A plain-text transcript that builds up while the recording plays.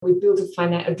We've built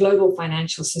a global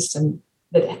financial system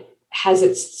that has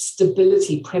its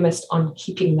stability premised on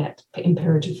keeping that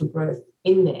imperative for growth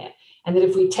in there. And that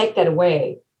if we take that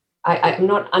away, I'm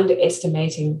not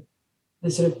underestimating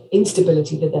the sort of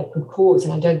instability that could cause.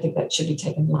 And I don't think that should be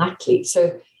taken lightly.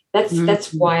 So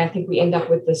that's why I think we end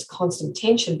up with this constant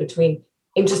tension between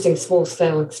interesting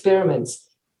small-scale experiments,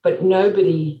 but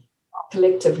nobody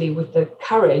collectively with the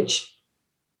courage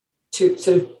to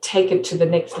sort of take it to the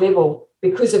next level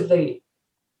because of the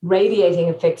radiating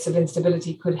effects of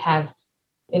instability could have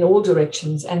in all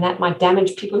directions. And that might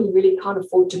damage people who really can't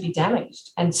afford to be damaged.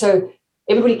 And so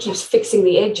everybody keeps fixing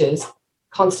the edges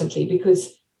constantly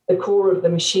because the core of the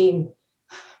machine,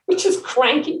 which is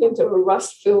cranking into a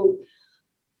rust-filled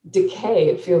decay,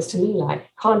 it feels to me like,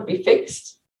 can't be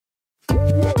fixed.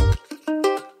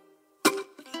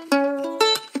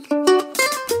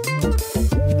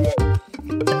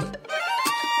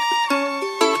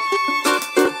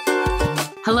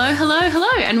 Hello,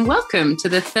 and welcome to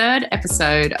the third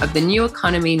episode of the New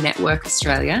Economy Network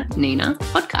Australia, NENA,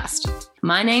 podcast.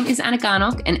 My name is Anna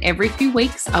Garnock, and every few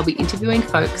weeks I'll be interviewing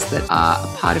folks that are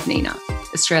a part of NENA,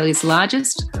 Australia's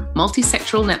largest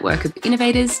multi-sectoral network of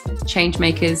innovators, change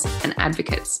makers, and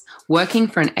advocates working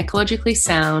for an ecologically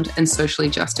sound and socially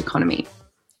just economy.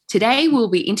 Today we'll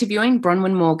be interviewing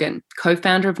Bronwyn Morgan,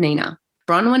 co-founder of NENA.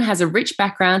 Bronwyn has a rich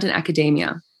background in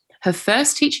academia. Her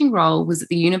first teaching role was at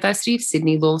the University of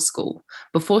Sydney Law School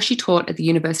before she taught at the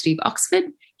University of Oxford,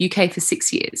 UK for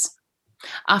 6 years.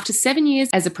 After 7 years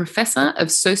as a professor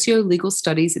of socio-legal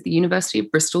studies at the University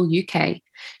of Bristol, UK,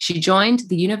 she joined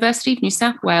the University of New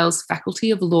South Wales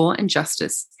Faculty of Law and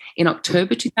Justice in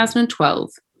October 2012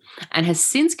 and has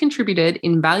since contributed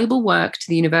invaluable work to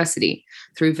the university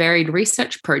through varied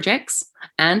research projects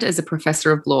and as a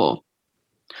professor of law.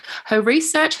 Her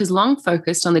research has long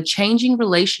focused on the changing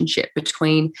relationship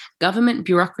between government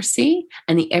bureaucracy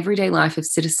and the everyday life of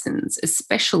citizens,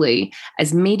 especially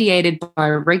as mediated by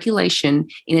regulation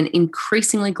in an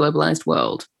increasingly globalized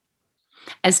world.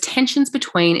 As tensions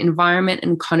between environment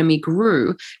and economy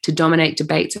grew to dominate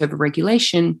debates over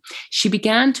regulation, she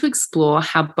began to explore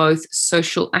how both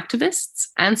social activists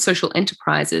and social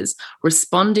enterprises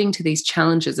responding to these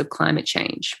challenges of climate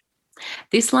change.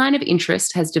 This line of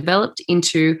interest has developed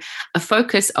into a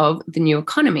focus of the new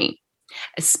economy,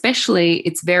 especially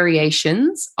its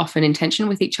variations, often in tension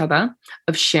with each other,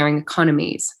 of sharing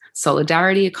economies,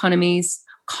 solidarity economies,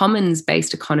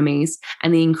 commons-based economies,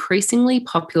 and the increasingly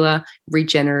popular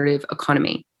regenerative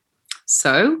economy.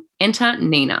 So, enter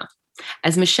NENA.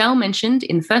 As Michelle mentioned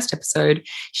in the first episode,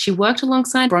 she worked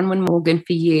alongside Bronwyn Morgan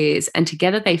for years, and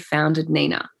together they founded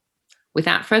NENA.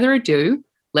 Without further ado,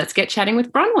 let's get chatting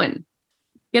with Bronwyn.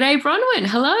 G'day, Bronwyn.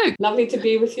 Hello. Lovely to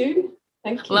be with you.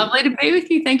 Thank you. Lovely to be with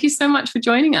you. Thank you so much for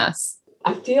joining us.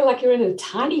 I feel like you're in a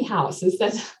tiny house. Is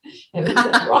that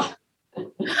right?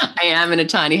 I am in a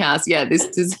tiny house. Yeah, this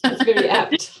is It's very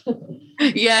apt.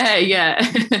 Yeah.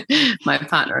 My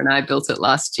partner and I built it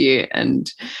last year, and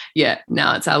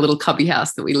now it's our little cubby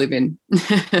house that we live in.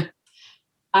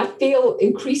 I feel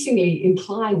increasingly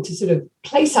inclined to sort of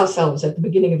place ourselves at the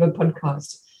beginning of a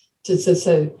podcast.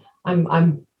 So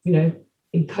I'm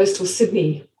in coastal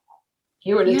Sydney.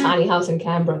 You're in a tiny house in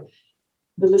Canberra.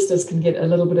 The listeners can get a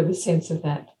little bit of a sense of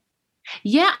that.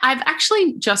 Yeah, I've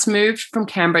actually just moved from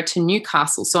Canberra to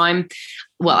Newcastle. So I'm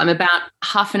about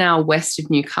half an hour west of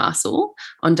Newcastle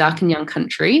on Dark and Young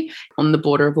country on the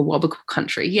border of Awabakal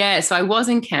country. Yeah, so I was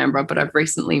in Canberra, but I've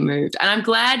recently moved. And I'm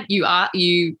glad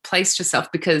you placed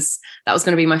yourself, because that was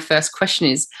going to be my first question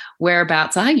is,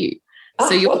 whereabouts are you?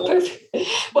 So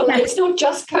it's not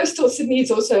just coastal Sydney,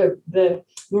 it's also the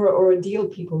Murra Deal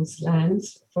people's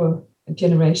lands for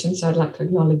generations, so I'd like to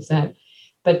acknowledge that.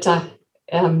 But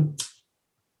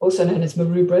also known as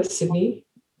Maroubra, Sydney,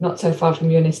 not so far from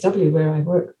UNSW where I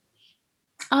work.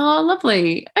 Oh,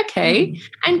 lovely. Okay.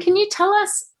 And can you tell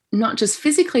us, not just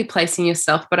physically placing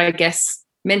yourself, but I guess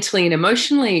mentally and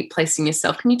emotionally placing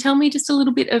yourself, can you tell me just a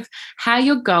little bit of how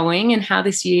you're going and how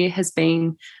this year has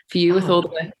been for you with all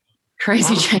the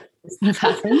crazy changes that have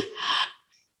happened?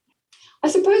 I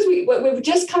suppose we're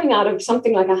just coming out of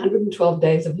something like 112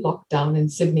 days of lockdown in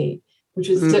Sydney, which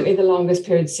was certainly the longest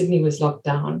period Sydney was locked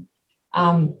down.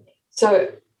 So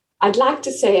I'd like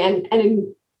to say, and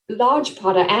in large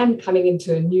part, I am coming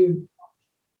into a new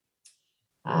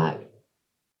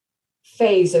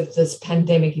phase of this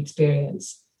pandemic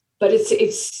experience, but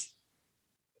it's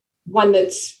one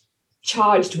that's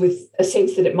charged with a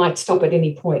sense that it might stop at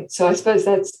any point. So I suppose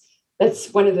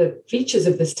that's one of the features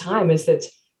of this time, is that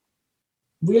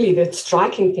really the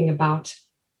striking thing about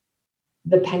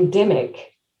the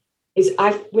pandemic is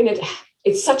when it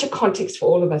it's such a context for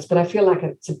all of us, but I feel like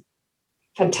it's a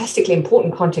fantastically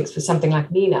important context for something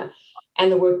like Nina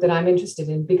and the work that I'm interested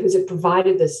in, because it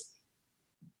provided this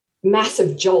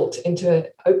massive jolt into an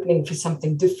opening for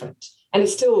something different. And it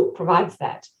still provides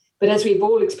that. But as we've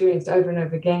all experienced over and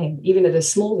over again, even at a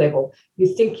small level,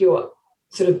 you think you're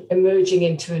sort of emerging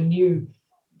into a new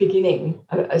beginning,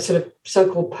 a sort of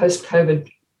so-called post-COVID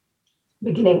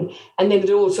beginning, and then it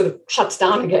all sort of shuts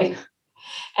down again.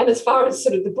 And as far as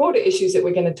sort of the broader issues that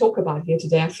we're going to talk about here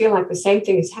today, I feel like the same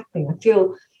thing is happening.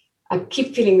 I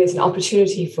keep feeling there's an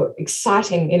opportunity for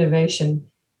exciting innovation.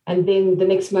 And then the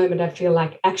next moment, I feel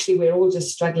like actually we're all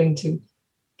just struggling to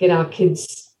get our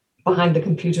kids behind the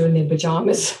computer in their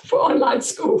pajamas for online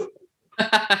school.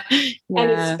 Yeah.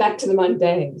 And it's back to the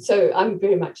mundane. So I'm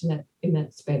very much in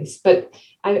that space. But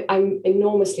I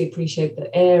enormously appreciate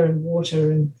the air and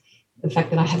water and the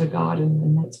fact that I have a garden,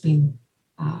 and that's been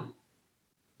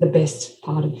the best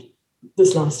part of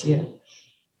this last year.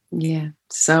 Yeah,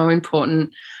 so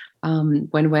important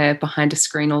when we're behind a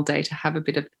screen all day to have a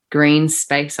bit of green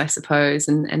space, I suppose,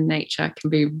 and nature can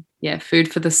be,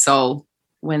 food for the soul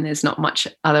when there's not much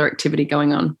other activity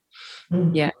going on.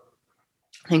 Yeah.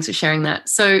 Thanks for sharing that.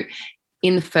 So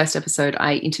in the first episode,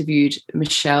 I interviewed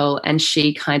Michelle, and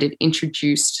she kind of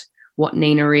introduced what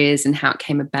Nina is and how it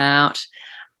came about.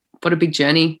 What a big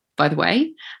journey, by the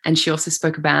way. And she also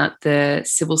spoke about the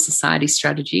civil society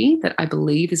strategy that I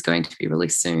believe is going to be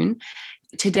released soon.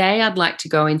 Today, I'd like to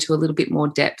go into a little bit more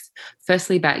depth,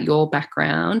 firstly about your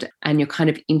background and your kind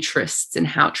of interests and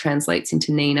how it translates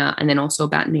into Nina, and then also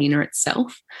about Nina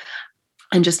itself,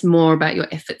 and just more about your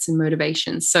efforts and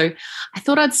motivations. So I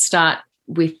thought I'd start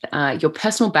with your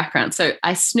personal background. So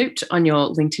I snooped on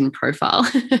your LinkedIn profile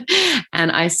and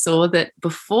I saw that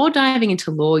before diving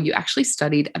into law, you actually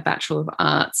studied a Bachelor of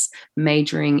Arts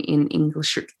majoring in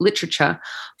English literature,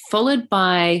 followed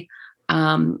by,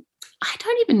 I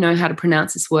don't even know how to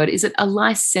pronounce this word. Is it a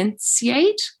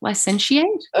licentiate?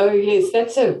 Oh, yes,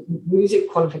 that's a music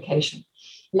qualification.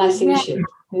 Licentiate,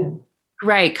 yeah.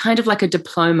 Great, kind of like a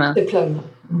diploma.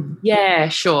 Yeah,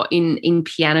 sure, in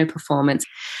piano performance.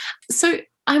 So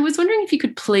I was wondering if you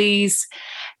could please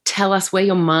tell us where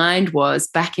your mind was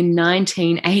back in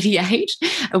 1988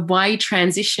 of why you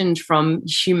transitioned from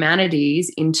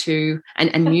humanities into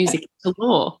and music to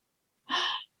law.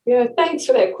 Yeah, thanks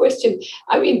for that question.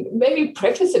 I mean, maybe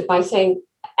preface it by saying,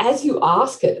 as you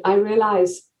ask it, I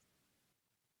realize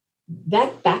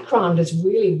that background is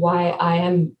really why I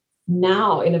am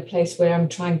now in a place where I'm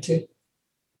trying to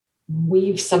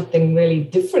weave something really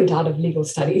different out of legal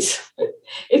studies.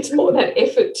 It's more that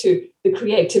effort to the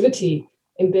creativity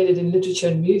embedded in literature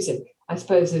and music, I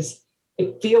suppose,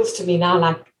 it feels to me now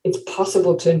like it's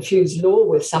possible to infuse law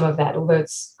with some of that, although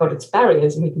it's got its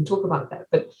barriers, and we can talk about that.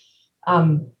 But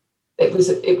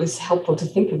it was helpful to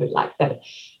think of it like that.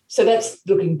 So that's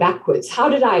looking backwards. How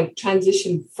did I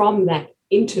transition from that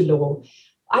into law?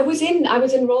 I was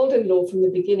enrolled in law from the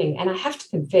beginning, and I have to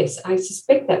confess, I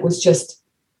suspect that was just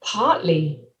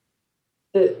partly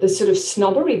the sort of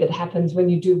snobbery that happens when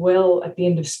you do well at the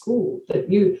end of school.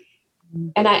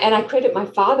 And I credit my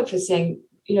father for saying,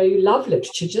 you love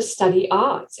literature, just study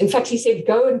arts. In fact, he said,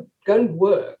 go and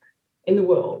work in the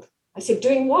world. I said,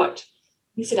 doing what?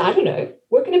 He said, I don't know,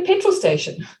 work in a petrol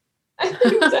station.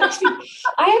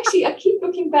 I keep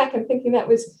looking back and thinking that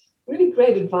was really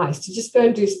great advice, to just go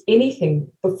and do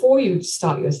anything before you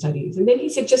start your studies. And then he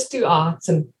said, just do arts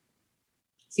and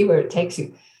see where it takes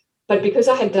you. But because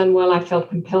I had done well, I felt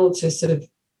compelled to sort of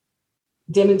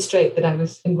demonstrate that I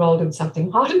was enrolled in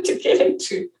something harder to get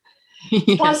into.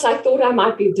 Yeah. Plus, I thought I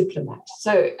might be a diplomat.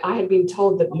 So I had been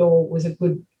told that law was a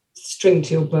good string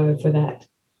to your bow for that.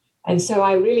 And so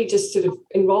I really just sort of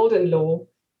enrolled in law,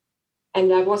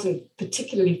 and I wasn't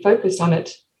particularly focused on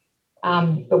it.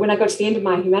 But when I got to the end of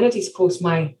my humanities course,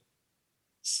 my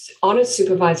honours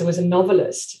supervisor was a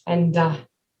novelist, and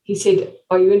he said,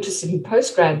 are you interested in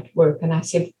postgrad work? And I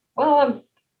said, well, I'm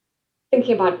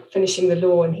thinking about finishing the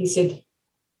law. And he said,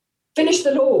 finish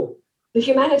the law. The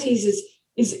humanities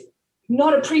is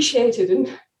not appreciated. And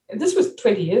this was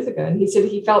 20 years ago. And he said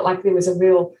he felt like there was a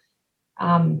real,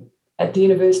 at the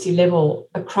university level,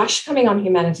 a crush coming on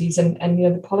humanities, and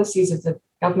the policies of the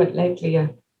government lately are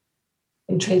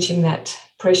entrenching that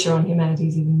pressure on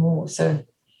humanities even more. So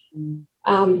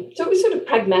it was sort of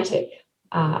pragmatic,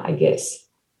 I guess.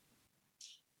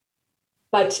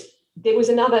 But there was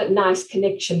another nice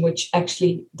connection, which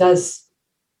actually does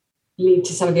lead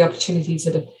to some of the opportunities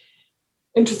that have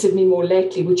interested me more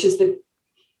lately, which is that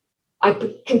I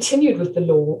continued with the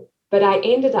law, but I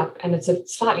ended up, and it's a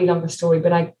slightly longer story,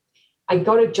 but I I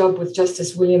got a job with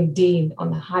Justice William Dean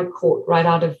on the High Court right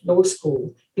out of law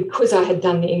school because I had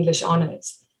done the English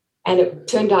honours. And it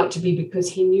turned out to be because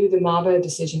he knew the Mabo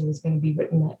decision was going to be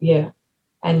written that year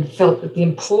and felt that the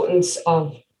importance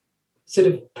of sort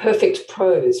of perfect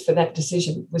prose for that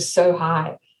decision was so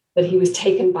high that he was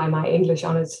taken by my English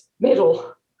honours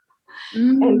medal.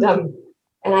 And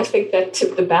I think that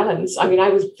tipped the balance. I mean, I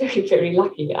was very, very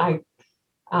lucky.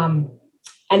 And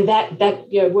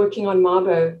that working on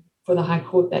Mabo for the High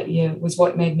Court that year was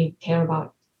what made me care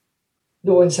about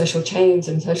law and social change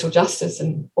and social justice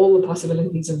and all the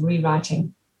possibilities of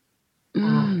rewriting.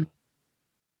 Land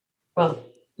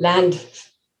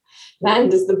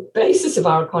is the basis of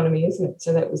our economy, isn't it?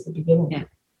 So that was the beginning.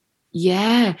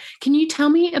 Yeah. Can you tell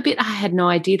me a bit? I had no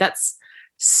idea. That's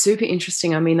super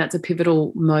interesting. I mean, that's a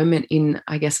pivotal moment in,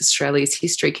 I guess, Australia's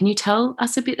history. Can you tell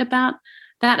us a bit about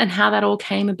that and how that all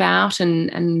came about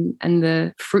and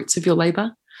the fruits of your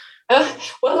labour? I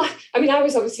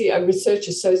was obviously a research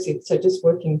associate, so just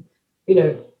working,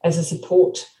 as a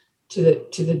support to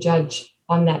the judge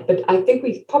on that. But I think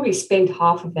we probably spent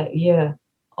half of that year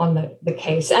on the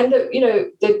case. And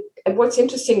what's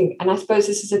interesting, and I suppose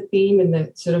this is a theme in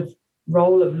the sort of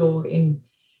role of law in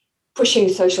pushing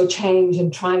social change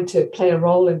and trying to play a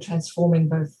role in transforming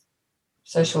both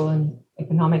social and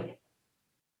economic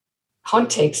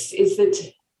contexts, is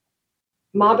that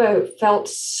Mabo felt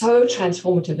so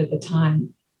transformative at the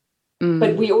time,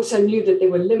 but we also knew that there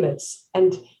were limits.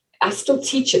 And I still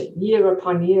teach it year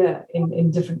upon year in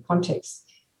different contexts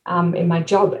in my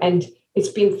job. And it's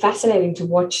been fascinating to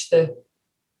watch the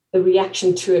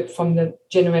reaction to it from the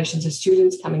generations of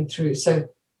students coming through. So,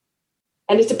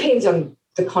 and it depends on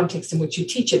the context in which you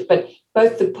teach it, but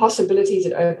both the possibilities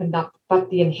it opened up, but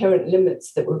the inherent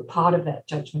limits that were part of that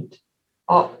judgment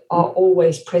are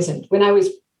always present. When I was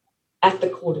at the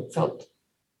court, it felt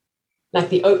like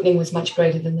the opening was much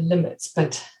greater than the limits,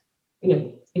 but there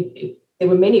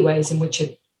were many ways in which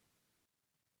it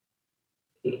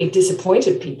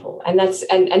disappointed people, and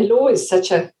law is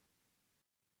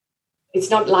it's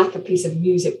not like a piece of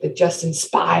music that just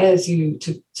inspires you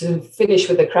to finish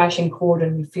with a crashing chord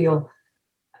and you feel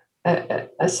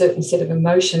a certain set of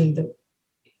emotion that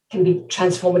can be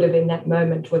transformative in that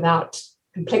moment without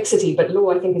complexity. But law,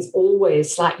 I think, is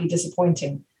always slightly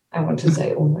disappointing. I want to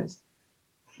say almost.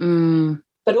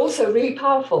 But also really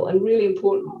powerful and really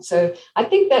important. So I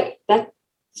think that's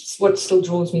what still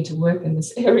draws me to work in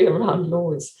this area around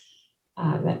law is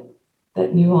that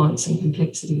nuance and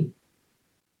complexity.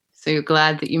 So you're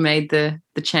glad that you made the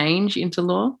change into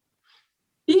law?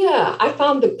 Yeah, I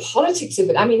found the politics of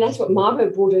it. I mean, that's what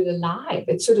Mabo brought it alive.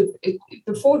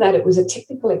 Before that, it was a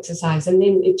technical exercise. And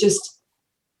then it just,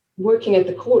 working at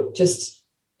the court,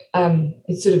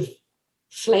 it sort of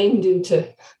flamed into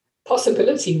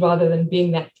possibility rather than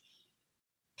being that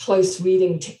close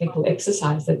reading technical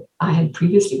exercise that I had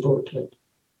previously brought to it.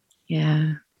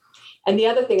 Yeah. And the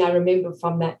other thing I remember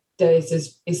from that days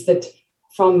is that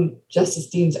from Justice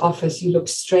Dean's office, you looked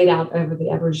straight out over the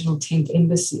Aboriginal tent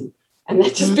embassy. And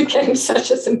that just became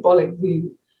such a symbolic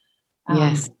view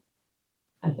at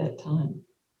that time.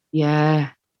 Yeah,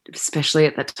 especially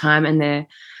at that time. And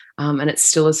it's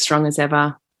still as strong as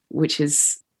ever, which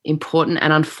is important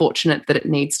and unfortunate that it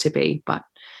needs to be. But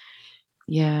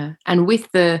yeah, and with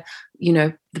the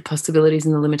possibilities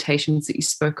and the limitations that you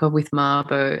spoke of with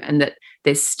Mabo, and that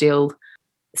there's still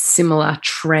similar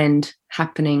trend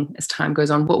happening as time goes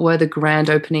on, what were the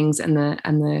grand openings and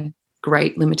the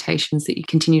great limitations that you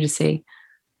continue to see?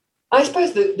 I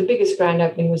suppose the biggest grand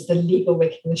opening was the legal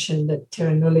recognition that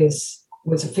Terra Nullius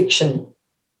was a fiction.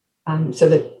 So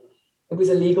that it was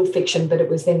a legal fiction, but it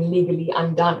was then legally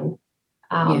undone.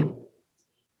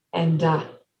 And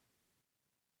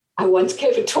I once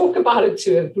gave a talk about it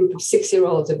to a group of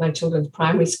 6-year-olds at my children's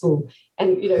primary school.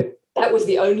 And, that was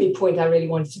the only point I really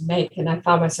wanted to make. And I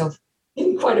found myself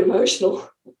getting quite emotional.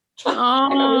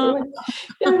 Oh.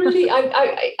 Yeah, really,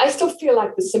 I still feel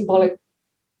like the symbolic,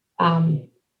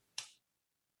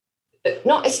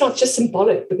 it's not just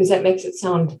symbolic because that makes it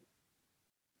sound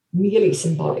merely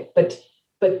symbolic, but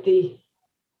the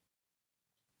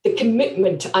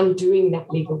commitment to undoing that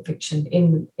legal fiction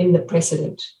in the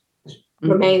precedent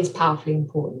remains powerfully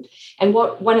important. And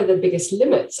one of the biggest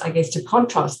limits, I guess, to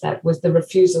contrast that was the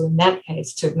refusal in that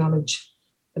case to acknowledge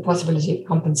the possibility of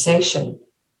compensation.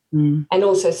 And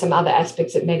also some other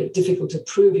aspects that made it difficult to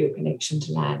prove your connection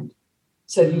to land.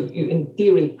 So you in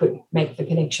theory could make the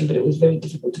connection, but it was very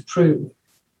difficult to prove.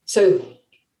 So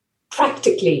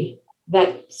practically,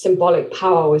 that symbolic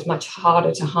power was much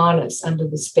harder to harness under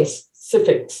the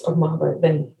specifics of Mabo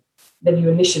than you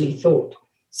initially thought.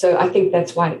 So I think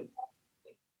that's why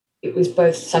it was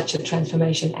both such a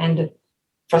transformation and a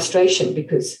frustration,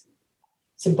 because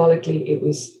symbolically it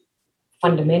was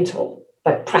fundamental,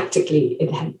 but practically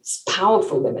it had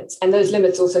powerful limits. And those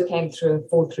limits also came through a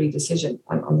 4-3 decision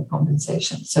on the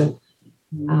compensation. So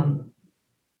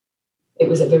it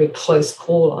was a very close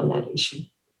call on that issue.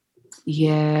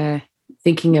 Yeah.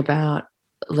 Thinking about,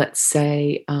 let's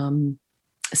say, a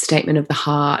statement of the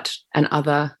heart and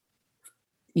other,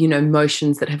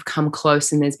 motions that have come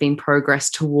close, and there's been progress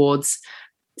towards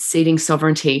ceding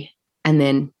sovereignty, and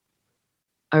then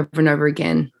over and over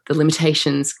again, the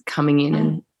limitations coming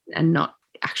in and not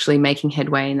actually making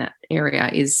headway in that area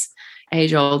is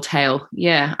age-old tale.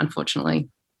 Yeah, unfortunately.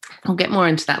 I'll get more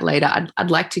into that later.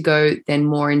 I'd like to go then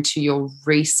more into your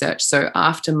research. So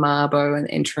after Mabo and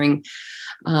entering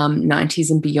 90s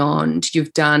and beyond,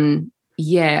 you've done,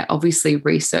 obviously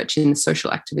research in the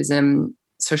social activism,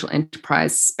 social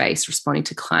enterprise space, responding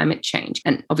to climate change,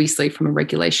 and obviously from a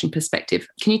regulation perspective.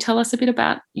 Can you tell us a bit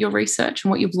about your research and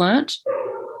what you've learnt?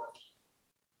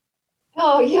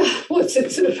 Oh, yeah. Well, it's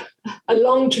sort of a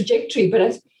long trajectory, but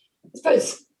I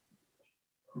suppose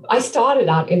I started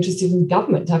out interested in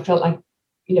government. I felt like,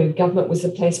 government was the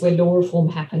place where law reform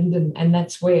happened, and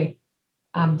that's where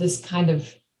this kind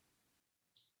of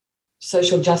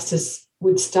social justice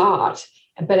would start.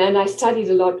 And I studied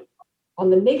a lot on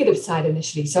the negative side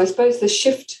initially. So I suppose the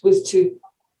shift was to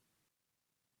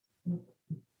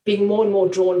being more and more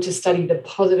drawn to study the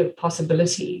positive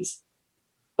possibilities,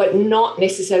 but not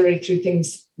necessarily through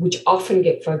things which often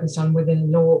get focused on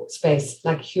within law space,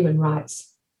 like human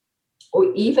rights,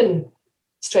 or even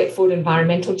straightforward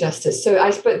environmental justice. So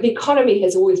I suppose the economy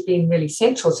has always been really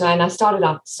central. And I started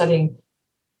out studying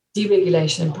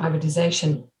deregulation and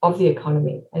privatization of the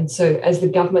economy. And so as the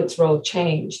government's role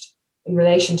changed in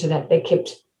relation to that, they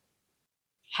kept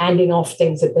handing off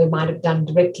things that they might have done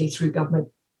directly through government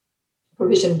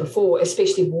provision before,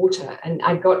 especially water. And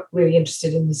I got really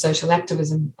interested in the social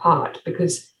activism part,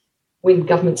 because when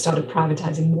government started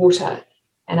privatizing water,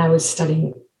 and I was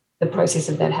studying the process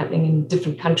of that happening in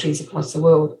different countries across the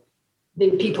world,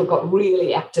 then people got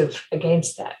really active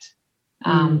against that.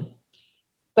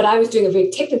 But I was doing a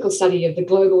very technical study of the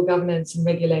global governance and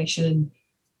regulation.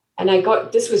 And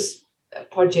this was a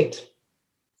project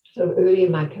sort of early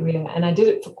in my career, and I did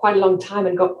it for quite a long time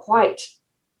and got quite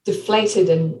deflated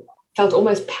and felt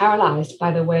almost paralyzed by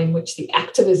the way in which the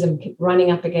activism kept running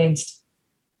up against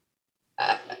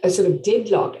a sort of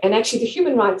deadlock. And actually the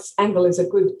human rights angle is a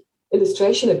good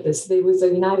illustration of this. There was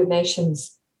a United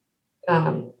Nations,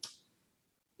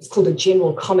 it's called a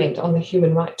general comment on the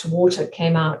human right to water,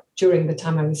 came out during the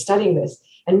time I was studying this.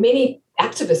 And many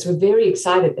activists were very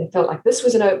excited. They felt like this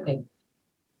was an opening.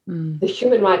 The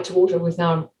human right to water was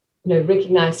now,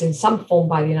 recognized in some form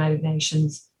by the United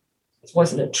Nations. It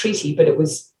wasn't a treaty, but it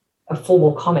was a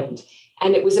formal comment.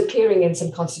 And it was appearing in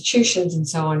some constitutions and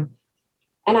so on.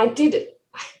 And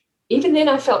even then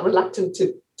I felt reluctant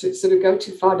to sort of go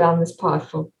too far down this path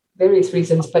for various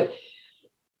reasons. But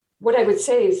what I would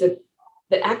say is that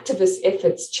the activist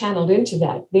efforts channeled into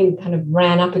that then kind of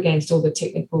ran up against all the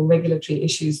technical regulatory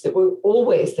issues that were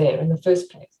always there in the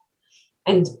first place,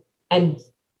 and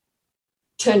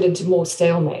turned into more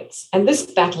stalemates. And this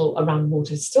battle around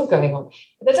water is still going on.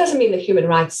 That doesn't mean that human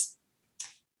rights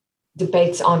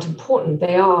debates aren't important.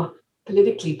 They are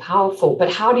politically powerful.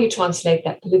 But how do you translate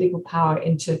that political power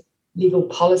into legal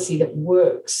policy that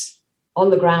works on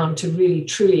the ground to really,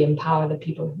 truly empower the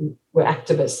people who were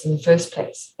activists in the first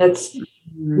place? That's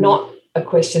not a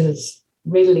question that's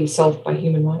readily solved by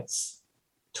human rights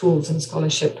tools and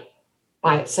scholarship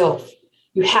by itself.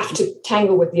 You have to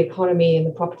tangle with the economy and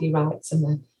the property rights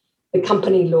and the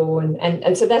company law.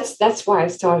 And so that's why I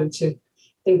started to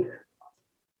think,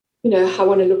 I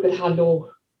want to look at how law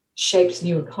shapes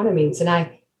new economies. And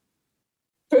I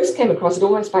first came across it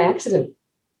almost by accident.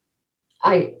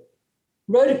 I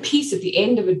wrote a piece at the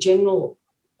end of a general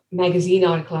magazine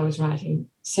article I was writing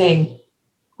saying,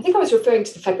 I think I was referring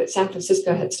to the fact that San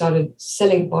Francisco had started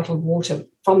selling bottled water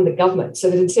from the government, so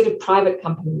that instead of private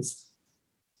companies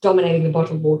dominating the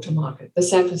bottled water market, the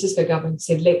San Francisco government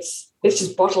said, let's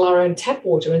just bottle our own tap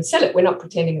water and sell it. We're not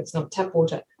pretending it's not tap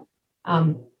water.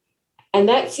 And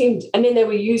then they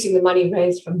were using the money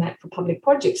raised from that for public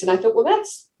projects. And I thought, well,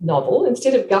 that's novel.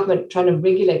 Instead of government trying to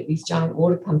regulate these giant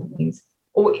water companies,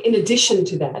 or in addition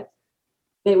to that,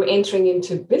 they were entering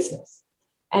into business.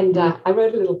 And I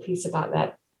wrote a little piece about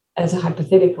that as a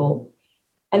hypothetical,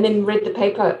 and then read the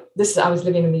paper. I was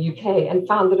living in the UK, and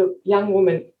found that a young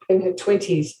woman in her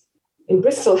 20s in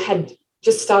Bristol had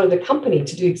just started a company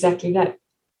to do exactly that.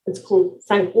 It's called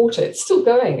Frank Water. It's still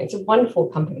going. It's a wonderful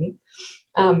company.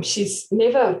 She's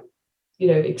never,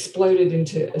 exploded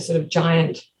into a sort of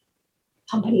giant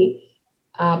company.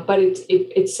 But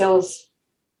it sells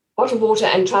bottled water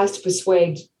and tries to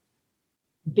persuade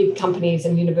big companies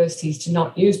and universities to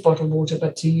not use bottled water,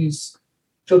 but to use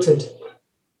filtered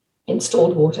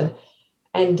installed water.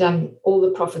 And all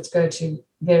the profits go to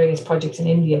various projects in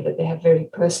India that they have very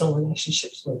personal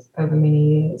relationships with over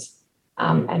many years.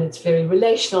 And it's very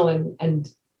relational and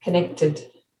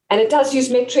connected. And it does use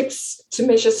metrics to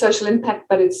measure social impact,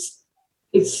 but it's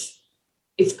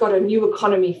got a new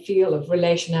economy feel of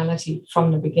relationality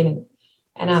from the beginning.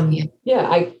 And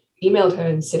I emailed her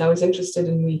and said I was interested,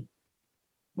 and we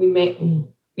met, and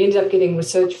we ended up getting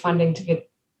research funding to get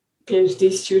a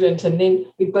PhD student, and then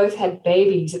we both had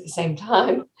babies at the same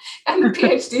time, and the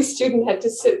PhD student had to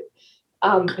sit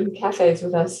in cafes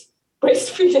with us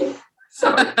breastfeeding.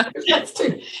 So that's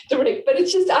too direct. But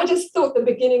I just thought the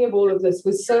beginning of all of this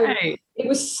was it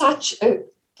was such a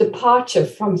departure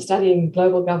from studying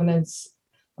global governance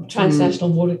of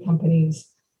transnational water companies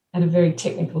at a very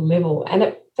technical level. And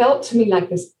it felt to me like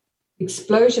this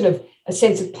explosion of a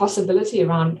sense of possibility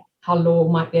around how law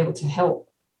might be able to help.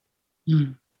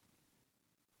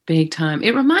 Big time.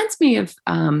 It reminds me of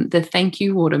the Thank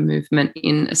You Water movement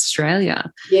in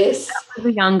Australia. Yes. That was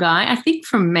a young guy, I think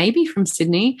from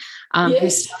Sydney, who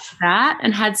started that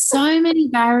and had so many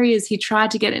barriers. He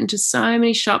tried to get into so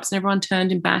many shops and everyone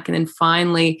turned him back. And then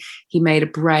finally he made a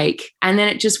break, and then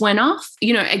it just went off.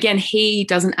 Again, he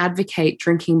doesn't advocate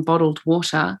drinking bottled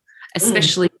water,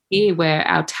 especially here where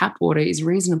our tap water is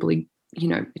reasonably,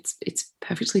 it's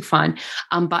perfectly fine.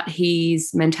 But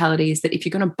his mentality is that if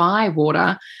you're going to buy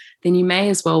water, then you may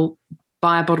as well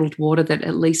buy a bottled water that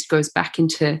at least goes back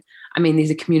into, these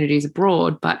are communities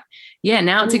abroad, but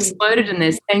now it's exploded, and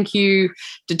there's Thank You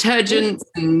detergents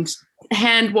and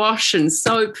hand wash and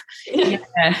soap. Yeah.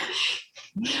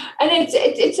 And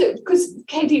it's because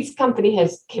Katie's company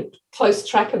has kept close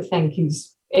track of Thank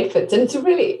You's efforts, and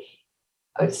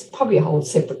it's probably a whole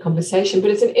separate conversation, but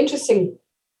it's an interesting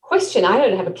question. I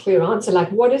don't have a clear answer. Like,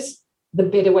 what is the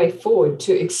better way forward,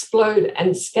 to explode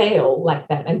and scale like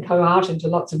that and go out into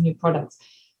lots of new products,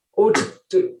 or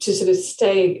to sort of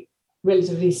stay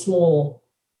relatively small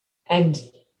and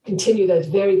continue those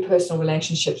very personal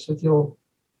relationships with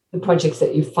the projects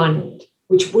that you fund,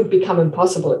 which would become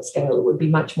impossible at scale. It would be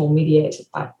much more mediated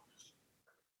by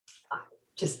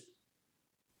just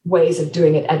ways of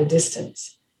doing it at a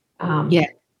distance.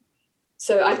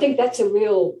 So I think that's a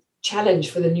real challenge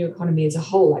for the new economy as a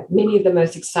whole. Like, many of the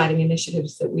most exciting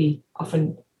initiatives that we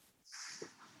often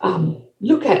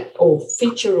look at or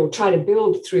feature or try to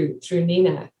build through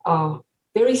NINA are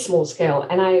very small scale.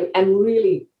 And I am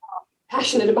really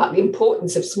passionate about the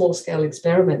importance of small scale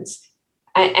experiments.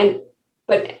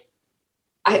 But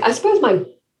I suppose my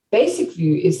basic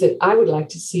view is that I would like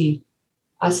to see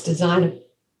us design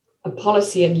a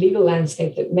policy and legal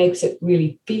landscape that makes it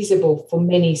really feasible for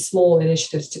many small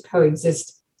initiatives to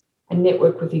coexist and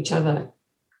network with each other,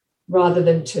 rather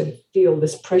than to feel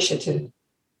this pressure to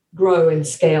grow and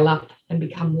scale up and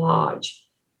become large.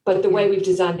 But the way we've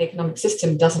designed the economic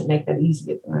system doesn't make that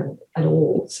easy at the moment at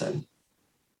all. So,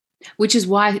 which is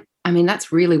why,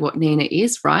 that's really what NINA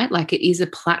is, right? Like, it is a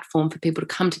platform for people to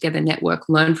come together, network,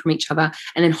 learn from each other,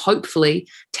 and then hopefully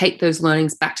take those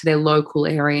learnings back to their local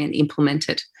area and implement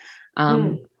it.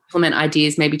 Implement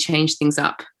ideas, maybe change things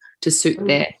up to suit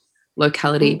their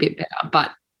locality a bit better.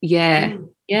 But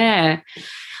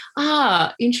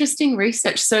interesting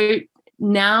research. So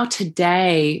now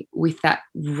today, with that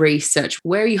research,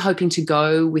 where are you hoping to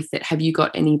go with it? Have you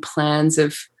got any plans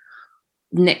of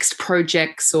next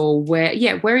projects, or where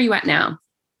are you at now?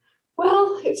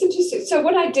 Well, it's interesting. So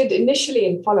what I did initially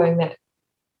in following that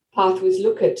path was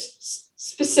look at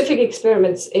specific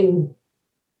experiments in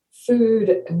food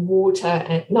and water.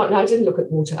 And no, I didn't look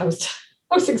at water. I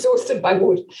was exhausted by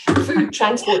water, food,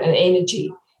 transport, and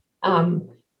energy.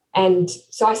 And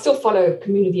so I still follow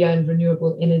community-owned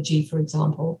renewable energy, for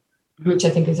example, which I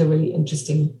think is a really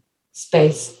interesting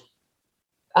space.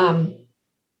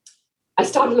 I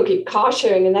started looking at car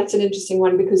sharing, and that's an interesting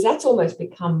one because that's almost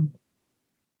become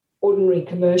ordinary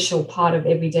commercial part of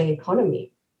everyday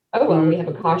economy. Oh, well, we have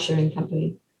a car sharing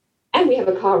company and we have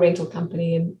a car rental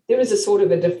company, and there is a sort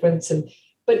of a difference.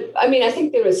 But I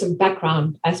think there are some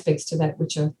background aspects to that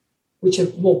which are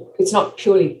more, it's not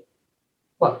purely,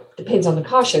 depends on the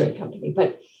car sharing company,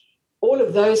 but all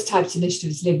of those types of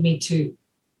initiatives led me to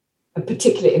a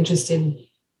particular interest in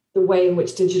the way in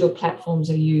which digital platforms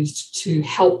are used to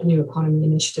help new economy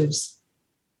initiatives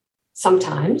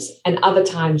sometimes, and other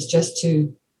times just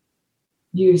to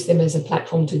use them as a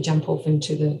platform to jump off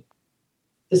into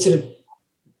the sort of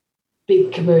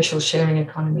big commercial sharing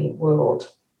economy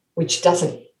world, which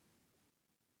doesn't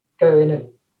go in a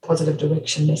positive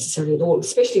direction necessarily at all,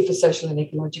 especially for social and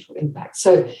ecological impact.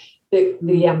 So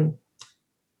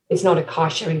it's not a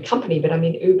car sharing company, but I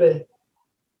mean, Uber,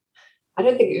 I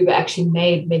don't think Uber actually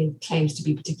made many claims to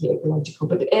be particularly ecological,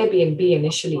 but the Airbnb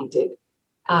initially did.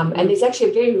 And there's actually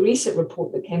a very recent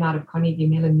report that came out of Carnegie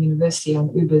Mellon University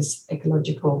on Uber's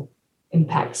ecological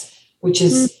impacts, which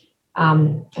is, I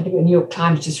think the New York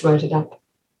Times just wrote it up.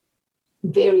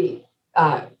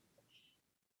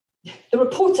 The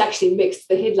report's actually mixed.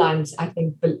 The headlines, I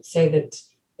think, say that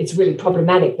it's really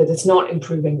problematic, that it's not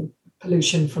improving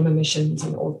pollution from emissions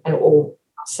or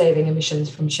saving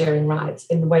emissions from sharing rides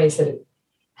in the ways that it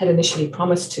had initially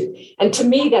promised to. And to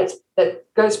me, that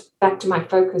goes back to my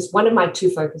focus, one of my two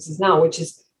focuses now, which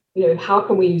is, how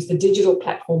can we use the digital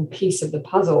platform piece of the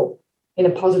puzzle in a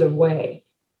positive way?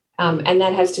 And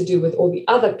that has to do with all the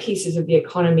other pieces of the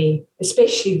economy,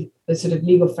 especially the sort of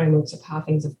legal frameworks of how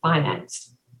things are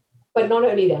financed. But not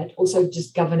only that, also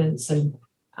just governance and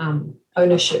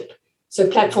ownership.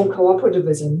 So platform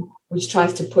cooperativism, which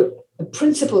tries to put the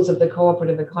principles of the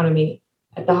cooperative economy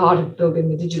at the heart of building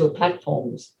the digital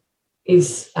platforms,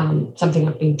 is something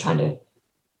I've been trying to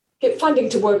get funding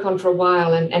to work on for a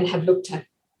while and have looked at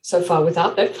so far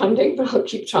without that funding, but I'll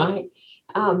keep trying.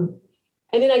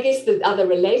 And then I guess the other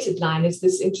related line is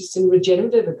this interest in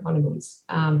regenerative economies,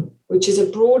 which is a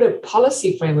broader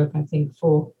policy framework, I think,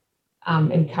 for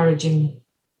encouraging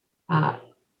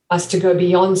us to go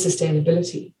beyond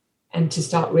sustainability and to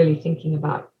start really thinking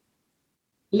about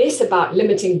less about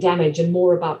limiting damage and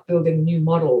more about building new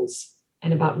models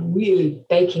and about really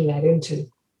baking that into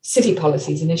city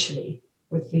policies initially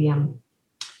with the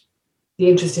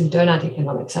interest in donut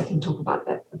economics. I can talk about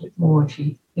that a bit more if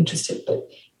you're interested, but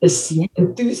this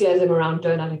enthusiasm around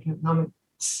donut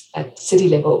economics at city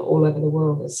level all over the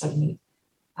world is suddenly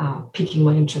piquing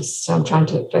my interest. So I'm trying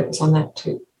to focus on that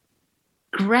too.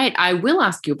 Great. I will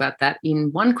ask you about that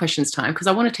in one question's time, because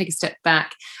I want to take a step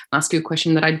back and ask you a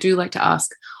question that I do like to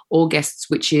ask all guests,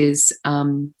 which is,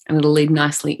 and it'll lead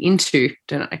nicely into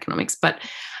donut economics, but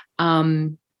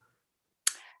I'd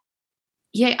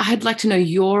like to know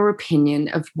your opinion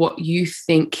of what you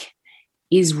think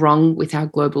is wrong with our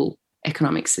global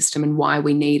economic system and why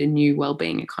we need a new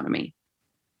wellbeing economy.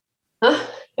 I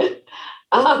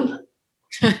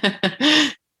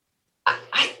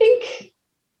think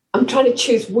I'm trying to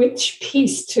choose which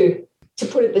piece to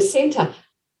put at the center.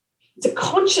 It's a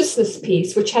consciousness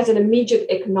piece, which has an immediate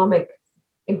economic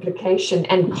implication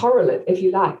and correlate, if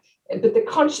you like. But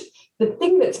the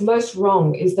thing that's most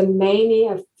wrong is the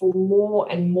mania for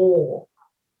more and more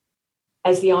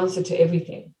as the answer to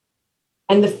everything.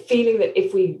 And the feeling that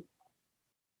if we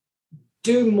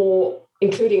do more,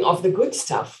 including of the good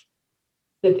stuff,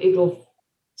 that it will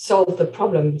solve the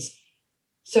problems.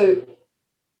 So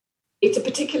it's a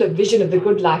particular vision of the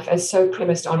good life as so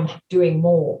premised on doing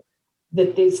more,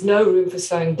 that there's no room for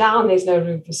slowing down, there's no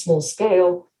room for small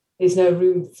scale, there's no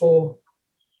room for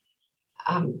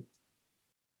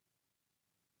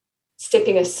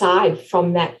stepping aside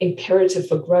from that imperative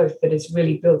for growth that is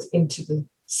really built into the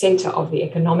center of the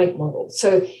economic model.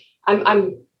 So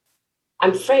I'm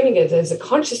framing it as a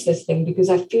consciousness thing because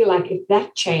I feel like if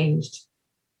that changed,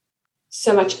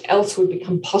 so much else would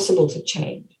become possible to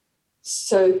change.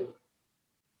 So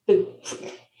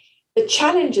the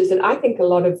challenge is that I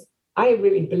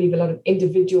really believe a lot of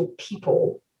individual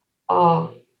people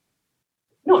are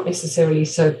not necessarily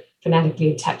so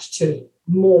fanatically attached to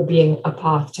more being a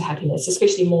path to happiness,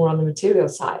 especially more on the material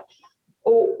side,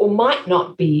 or might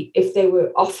not be if they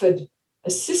were offered a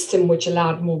system which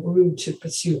allowed more room to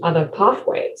pursue other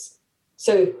pathways.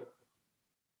 So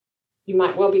you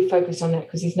might well be focused on that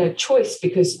because there's no choice,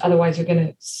 because otherwise you're going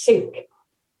to sink.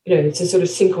 It's a sort of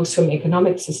sink or swim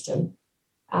economic system.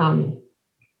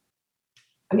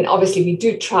 Obviously we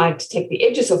do try to take the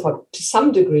edges off it to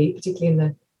some degree, particularly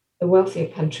in the wealthier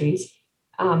countries.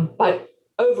 But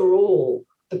overall,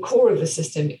 the core of the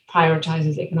system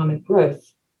prioritizes economic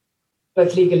growth,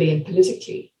 both legally and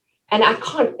politically. And I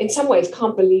in some ways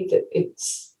can't believe that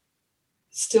it's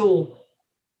still,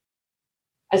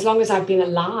 as long as I've been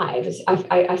alive,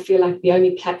 I feel like the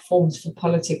only platforms for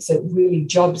politics are really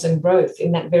jobs and growth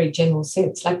in that very general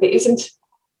sense. Like there isn't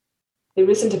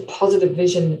a positive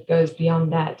vision that goes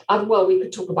beyond that. Well, we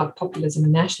could talk about populism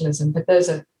and nationalism, but those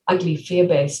are ugly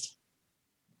fear-based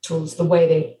tools, the way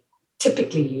they're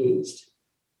typically used.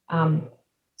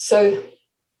 So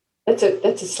that's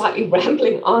a slightly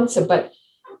rambling answer, but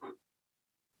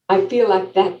I feel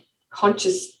like that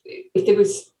if there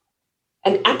was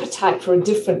an appetite for a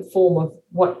different form of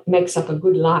what makes up a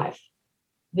good life,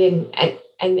 then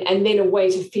and then a way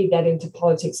to feed that into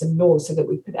politics and law so that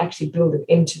we could actually build it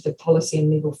into the policy and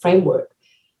legal framework,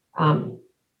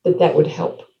 that would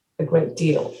help a great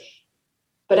deal.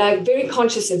 But I'm very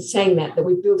conscious in saying that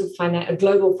we built a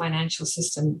global financial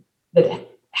system that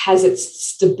has its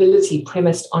stability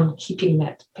premised on keeping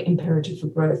that imperative for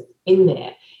growth in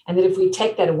there. And that if we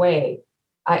take that away,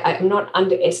 I'm not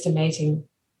underestimating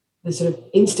the sort of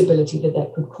instability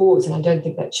that could cause, and I don't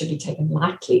think that should be taken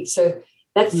lightly. So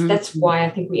that's why I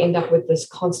think we end up with this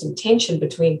constant tension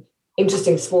between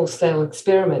interesting small-scale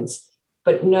experiments,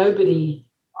 but nobody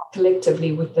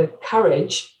collectively with the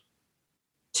courage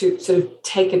to sort of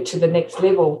take it to the next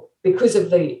level because of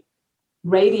the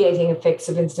radiating effects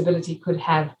of instability could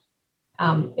have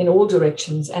in all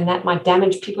directions, and that might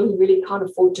damage people who really can't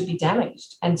afford to be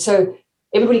damaged. And so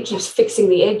everybody keeps fixing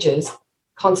the edges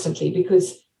constantly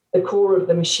because the core of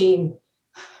the machine,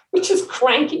 which is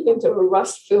cranking into a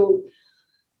rust-filled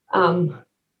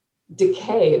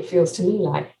decay, it feels to me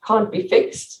like, can't be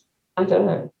fixed. I don't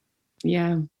know.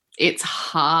 Yeah, it's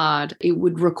hard. It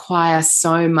would require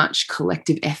so much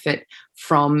collective effort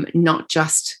from not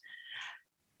just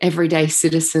everyday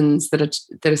citizens that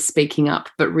are speaking up,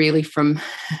 but really from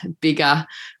bigger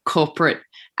corporate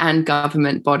and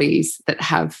government bodies that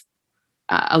have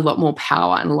a lot more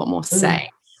power and a lot more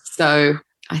say. So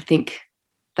I think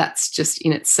that's just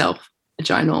in itself a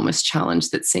ginormous challenge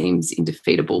that seems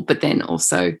indefeatable, but then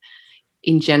also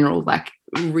in general, like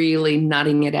really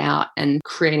nutting it out and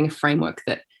creating a framework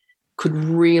that could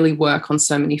really work on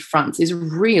so many fronts is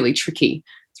really tricky.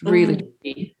 It's really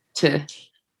tricky to...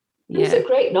 There's a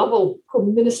great novel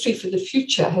called Ministry for the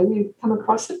Future. Have you come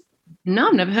across it? No,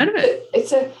 I've never heard of it.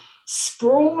 It's a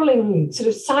sprawling sort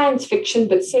of science fiction,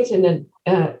 but set in an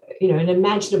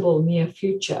imaginable near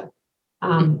future.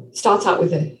 Starts out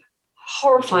with a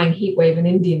horrifying heat wave in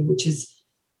India, which is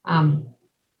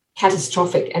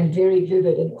catastrophic and very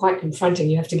vivid and quite confronting.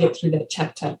 You have to get through that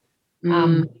chapter,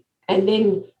 And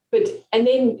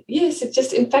then, yes, it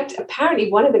just, in fact, apparently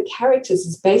one of the characters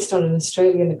is based on an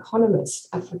Australian economist.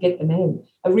 I forget the name,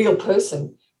 a real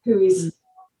person who is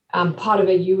part of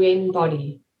a UN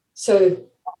body. So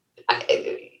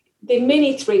there are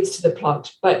many threads to the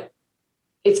plot, but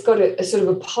it's got a sort of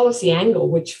a policy angle,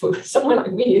 which for someone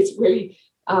like me is really,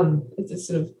 it's a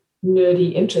sort of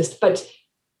nerdy interest. But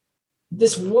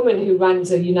this woman who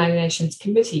runs a United Nations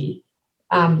committee,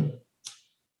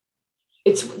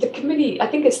 it's the committee, I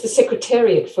think it's the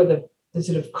secretariat for the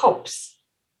sort of COPs,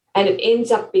 and it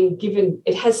ends up being given,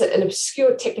 it has an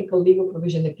obscure technical legal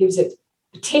provision that gives it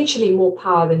potentially more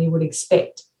power than you would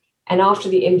expect. And after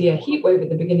the India heatwave at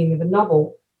the beginning of the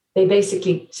novel, they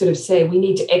basically sort of say, we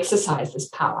need to exercise this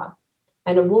power.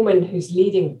 And a woman who's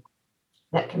leading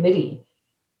that committee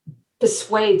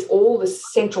persuades all the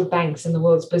central banks in the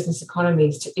world's business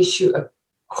economies to issue a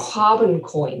carbon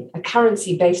coin, a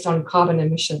currency based on carbon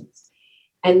emissions,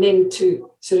 and then to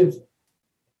sort of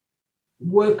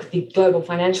work the global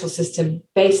financial system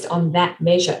based on that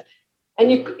measure.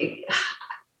 And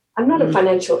I'm not a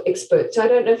financial expert, so I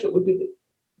don't know if it would be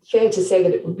fair to say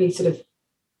that it would be sort of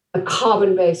a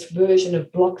carbon-based version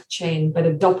of blockchain, but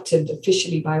adopted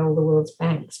officially by all the world's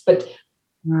banks. But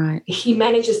right, he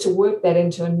manages to work that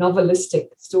into a novelistic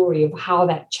story of how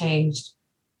that changed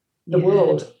the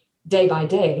world day by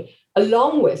day,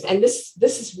 along with, and this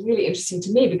is really interesting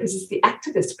to me because it's the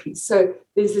activist piece. So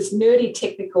there's this nerdy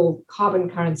technical carbon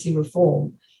currency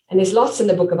reform, and there's lots in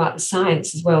the book about the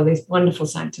science as well. There's wonderful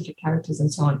scientific characters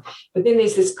and so on. But then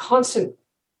there's this constant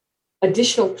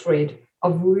additional thread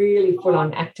of really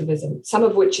full-on activism, some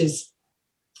of which is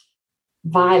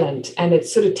violent, and it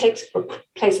sort of takes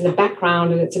place in the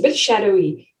background, and it's a bit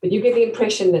shadowy, but you get the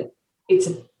impression that it's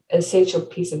an essential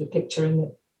piece of the picture, and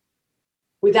that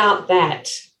without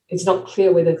that, it's not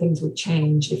clear whether things would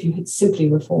change if you had simply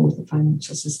reformed the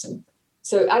financial system.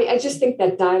 So I just think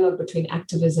that dialogue between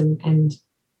activism and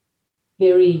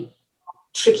very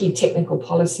tricky technical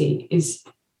policy is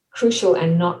crucial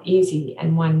and not easy,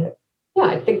 and one that,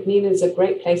 I think Nina's a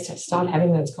great place to start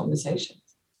having those conversations.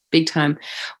 Big time,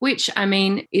 which, I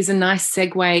mean, is a nice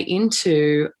segue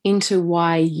into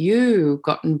why you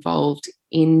got involved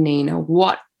in Nina.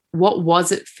 What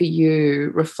was it for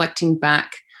you, reflecting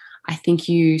back? I think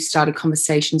you started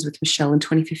conversations with Michelle in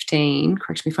 2015.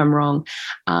 Correct me if I'm wrong.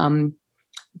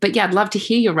 But yeah, I'd love to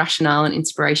hear your rationale and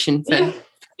inspiration for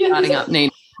starting up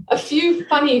Nina. A few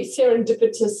funny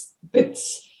serendipitous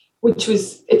bits, which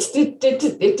was,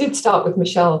 it did start with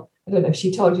Michelle. I don't know if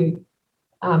she told you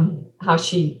how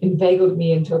she inveigled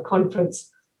me into a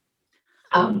conference.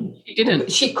 She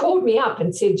didn't. She called me up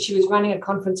and said she was running a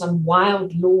conference on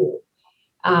wild law,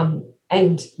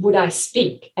 and would I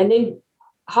speak? And then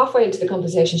halfway into the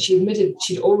conversation, she admitted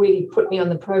she'd already put me on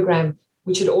the program,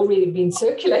 which had already been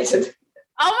circulated.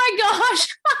 Oh my gosh.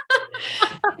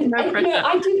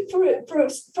 I did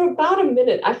for about a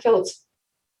minute. I felt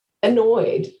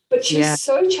annoyed, but she was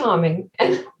so charming,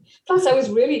 and plus I was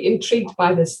really intrigued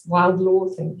by this wild law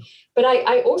thing. But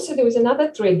I also, there was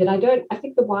another thread that I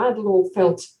think the wild law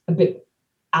felt a bit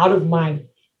out of my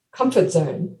comfort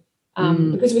zone,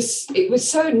 because it was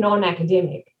so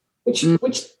non-academic, which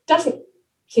doesn't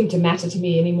seem to matter to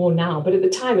me anymore now. But at the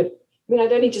time,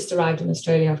 I'd only just arrived in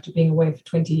Australia after being away for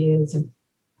 20 years, and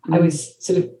I was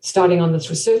sort of starting on this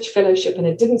research fellowship, and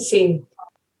it didn't seem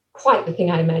quite the thing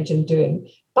I imagined doing.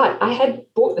 But I had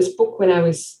bought this book when I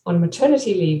was on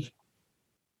maternity leave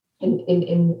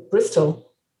in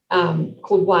Bristol,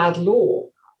 called Wild Law,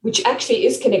 which actually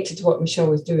is connected to what Michelle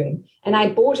was doing. And I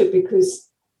bought it because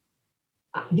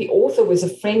the author was a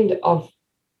friend of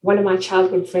one of my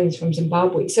childhood friends from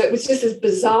Zimbabwe. So it was just this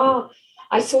bizarre.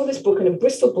 I saw this book in a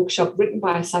Bristol bookshop written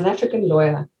by a South African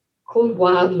lawyer called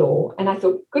Wild Law. And I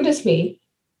thought, goodness me,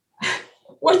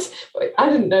 I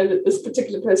didn't know that this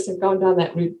particular person had gone down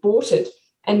that route, bought it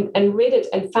and read it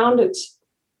and found it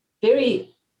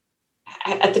very,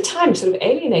 at the time, sort of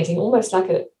alienating, almost like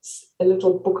a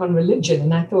little book on religion.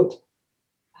 And I thought,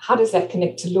 how does that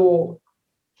connect to law?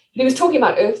 He was talking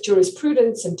about earth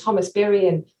jurisprudence and Thomas Berry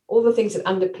and all the things that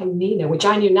underpin Nina, which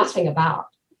I knew nothing about.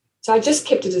 So I just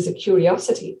kept it as a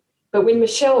curiosity. But when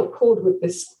Michelle called with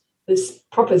this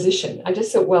proposition, I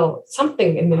just thought, well,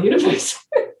 something in the universe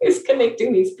is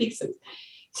connecting these pieces.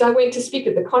 So I went to speak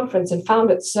at the conference and found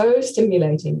it so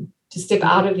stimulating to step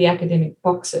out of the academic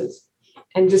boxes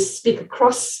and just speak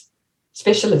across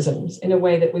specialisms in a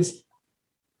way that was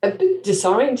a bit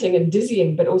disorienting and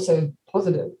dizzying, but also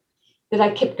positive, that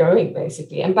I kept going,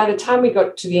 basically. And by the time we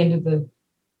got to the end of the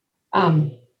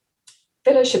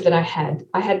fellowship that I had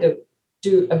to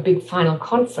do a big final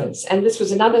conference. And this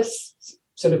was another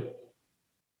sort of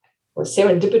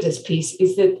serendipitous piece,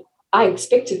 is that I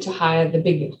expected to hire the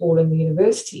big hall in the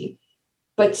university,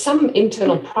 but some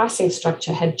internal pricing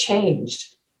structure had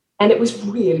changed, and it was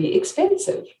really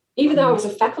expensive, even though I was a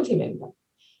faculty member.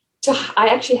 I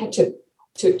actually had to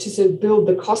sort of build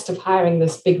the cost of hiring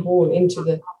this big hall into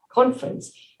the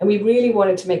conference. And we really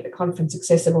wanted to make the conference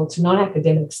accessible to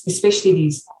non-academics, especially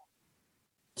these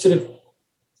sort of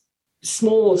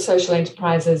small social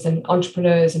enterprises and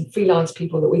entrepreneurs and freelance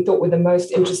people that we thought were the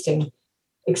most interesting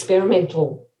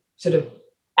experimental sort of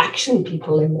action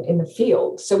people in the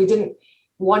field. So we didn't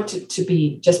want it to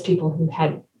be just people who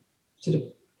had sort of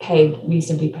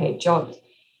reasonably paid jobs.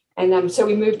 And so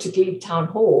we moved to Glebe Town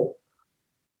Hall,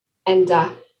 and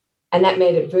that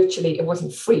made it virtually, it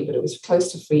wasn't free, but it was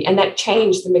close to free. And that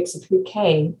changed the mix of who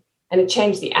came, and it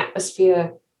changed the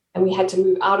atmosphere. And we had to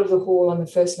move out of the hall on the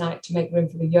first night to make room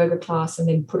for the yoga class, and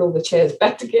then put all the chairs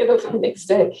back together for the next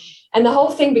day. And the whole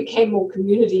thing became more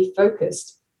community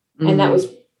focused. And that was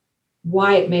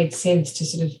why it made sense to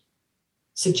sort of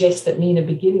suggest that Nina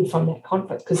begin from that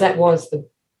conference, because it wasn't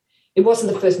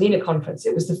the first Nina conference.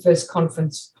 It was the first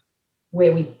conference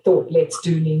where we thought, let's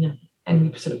do Nina.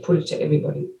 And we sort of put it to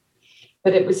everybody.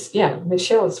 But it was,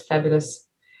 Michelle's fabulous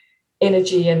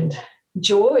energy and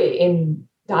joy in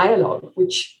dialogue,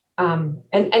 which, and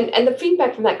the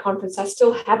feedback from that conference, I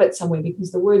still have it somewhere,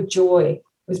 because the word joy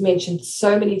was mentioned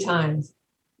so many times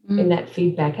in that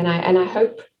feedback. And I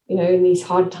hope, in these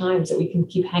hard times, that we can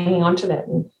keep hanging on to that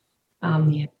and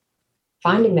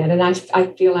finding that. And I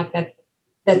feel like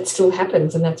that still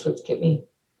happens, and that's what's kept me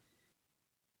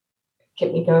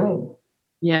going.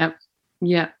 Yeah.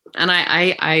 Yeah. And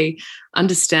I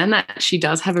understand that she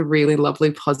does have a really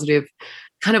lovely, positive,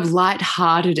 kind of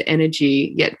light-hearted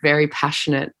energy, yet very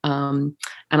passionate. And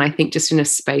I think just in a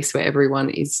space where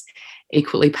everyone is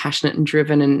equally passionate and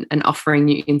driven and offering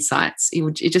new insights,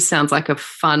 it just sounds like a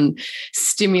fun,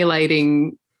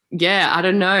 stimulating,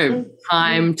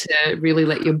 time to really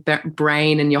let your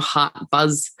brain and your heart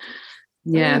buzz.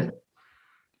 Yeah.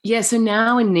 Yeah, so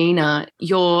now in Nina,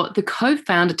 you're the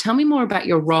co-founder. Tell me more about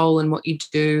your role and what you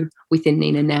do within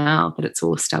Nina now that it's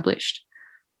all established.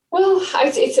 Well,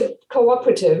 it's a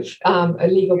cooperative, a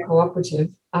legal cooperative.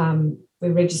 We're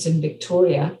registered in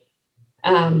Victoria.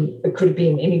 It could have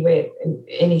been anywhere, in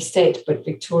any state, but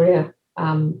Victoria.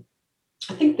 I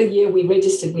think the year we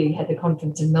registered, we had the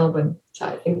conference in Melbourne, so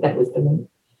I think that was the name.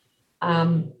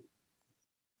 And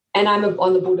I'm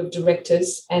on the board of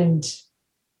directors and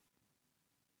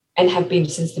have been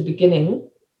since the beginning.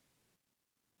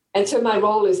 And so my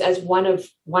role is as one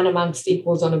amongst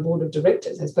equals on a board of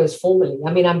directors, I suppose, formally.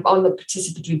 I mean, I'm on the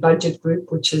participatory budget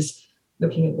group, which is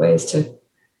looking at ways to,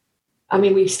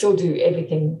 we still do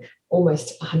everything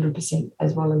almost 100%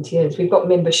 as volunteers. We've got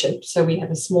membership, so we have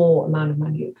a small amount of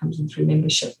money that comes in through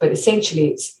membership, but essentially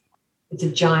it's a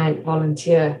giant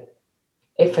volunteer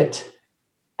effort.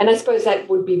 And I suppose that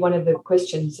would be one of the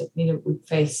questions that Nina would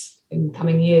face in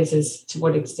coming years, is to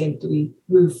what extent do we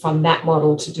move from that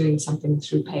model to doing something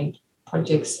through paid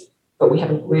projects, but we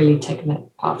haven't really taken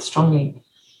that path strongly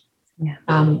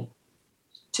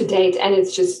to date. And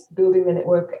it's just building the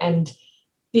network and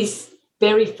these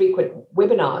very frequent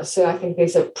webinars. So I think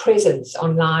there's a presence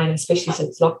online, especially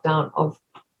since lockdown, of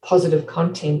positive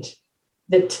content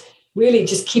that really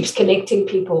just keeps connecting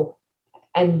people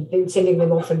and then sending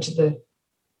them off into the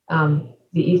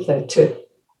ether to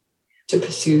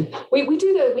pursue.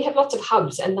 We have lots of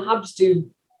hubs, and the hubs do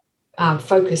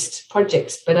focused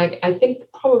projects, but I think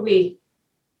probably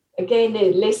again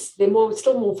they're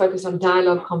still more focused on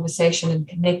dialogue, conversation, and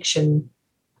connection,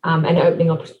 and opening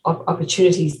up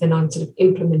opportunities than on sort of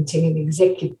implementing and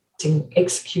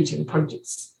executing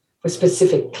projects for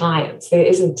specific clients.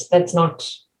 That's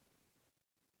not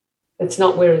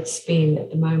where it's been at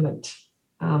the moment.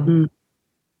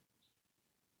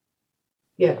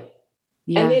 Yeah.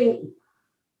 And then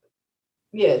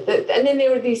and then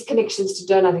there are these connections to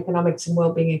donut economics and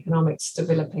wellbeing economics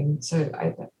developing. So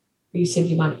you said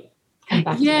you might come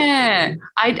back. Yeah,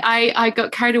 I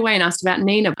got carried away and asked about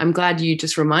Nina. I'm glad you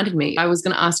just reminded me. I was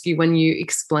going to ask you, when you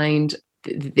explained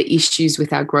the issues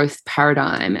with our growth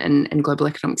paradigm and global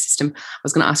economic system, I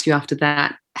was going to ask you after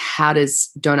that, how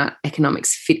does donut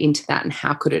economics fit into that, and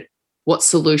how could it, what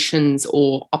solutions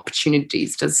or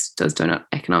opportunities does donut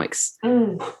economics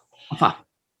offer?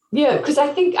 Yeah, because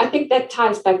I think that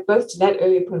ties back both to that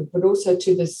earlier point, but also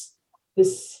to this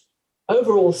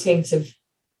overall sense of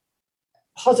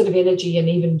positive energy and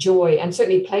even joy, and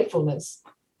certainly playfulness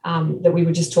that we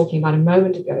were just talking about a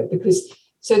moment ago. Because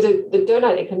the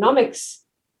donut economics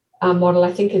model,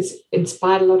 I think, has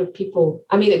inspired a lot of people.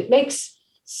 I mean, it makes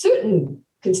certain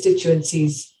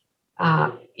constituencies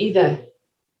either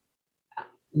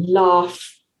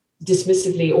laugh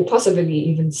dismissively or possibly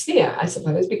even sneer, I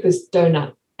suppose, because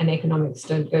donut and economics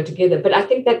don't go together. But I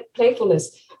think that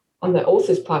playfulness on the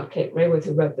author's part, Kate Raworth,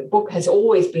 who wrote the book, has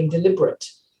always been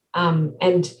deliberate.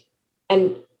 And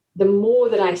the more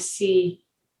that I see,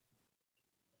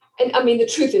 and I mean, the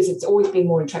truth is it's always been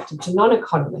more attractive to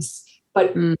non-economists,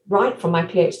 but right from my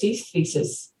PhD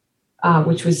thesis,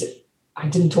 which was, I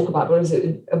didn't talk about, but it was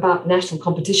about national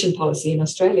competition policy in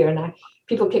Australia. And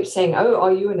people kept saying, "Oh,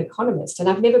 are you an economist?" And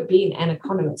I've never been an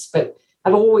economist, but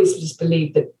I've always just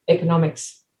believed that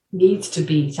economics needs to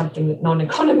be something that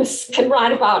non-economists can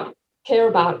write about, care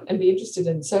about, and be interested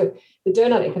in. So the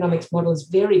donut economics model is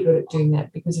very good at doing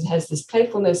that, because it has this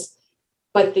playfulness,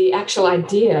 but the actual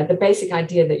idea, the basic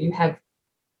idea that you have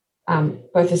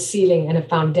both a ceiling and a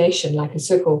foundation, like a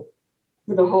circle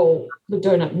with the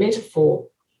donut metaphor,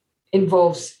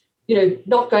 involves,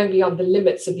 not going beyond the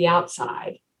limits of the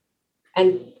outside.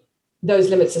 And those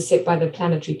limits are set by the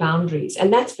planetary boundaries.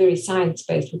 And that's very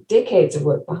science-based, with decades of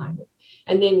work behind it.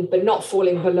 And then, but not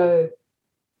falling below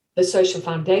the social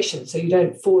foundation, so you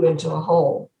don't fall into a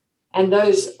hole. And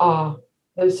those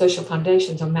social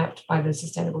foundations are mapped by the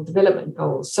Sustainable Development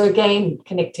Goals. So again,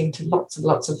 connecting to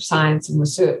lots of science and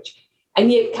research,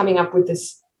 and yet coming up with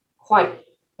this quite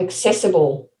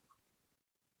accessible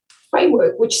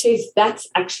framework, which says that's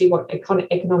actually what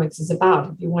economics is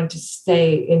about. If you want to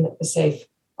stay in a safe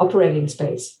operating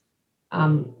space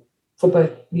for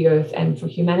both the earth and for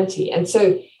humanity. And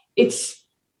so it's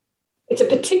a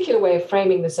particular way of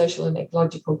framing the social and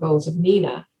ecological goals of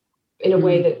Nina in a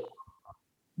way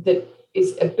that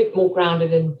is a bit more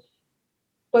grounded in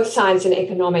both science and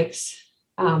economics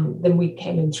than we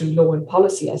came in through law and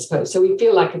policy, I suppose. So we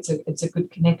feel like it's a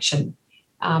good connection.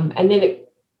 And then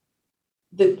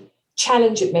the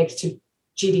challenge it makes to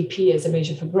GDP as a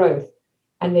measure for growth,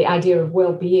 and the idea of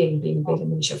well-being being a better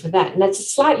measure for that. And that's a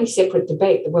slightly separate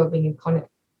debate, the well-being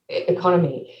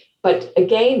economy. But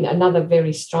again, another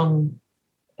very strong,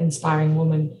 inspiring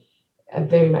woman,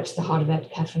 very much at the heart of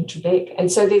that, Catherine Trebeck.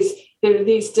 And so there are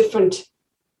these different,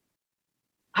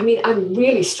 I mean, I'm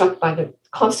really struck by the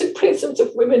constant presence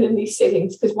of women in these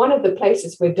settings, because one of the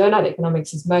places where donut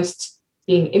economics is most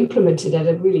being implemented at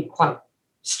a really quite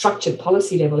structured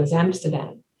policy level is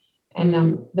Amsterdam.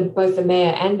 And both the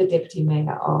mayor and the deputy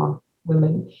mayor are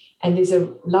women. And there's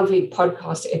a lovely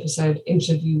podcast episode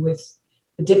interview with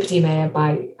the deputy mayor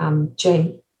by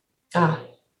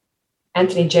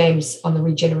Anthony James on the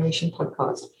Regeneration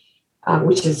podcast,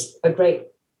 which is a great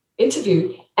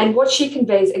interview. And what she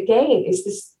conveys again is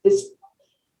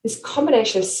this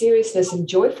combination of seriousness and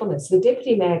joyfulness. The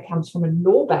deputy mayor comes from a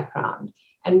law background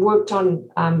and worked on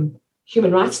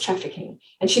human rights trafficking.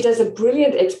 And she does a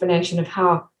brilliant explanation of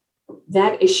how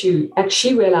that issue,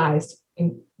 she realized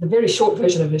in the very short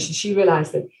version of this, she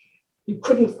realized that you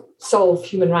couldn't solve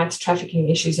human rights trafficking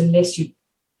issues unless you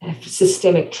have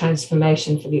systemic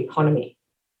transformation for the economy.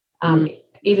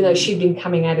 Even though she'd been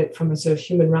coming at it from a sort of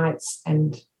human rights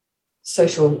and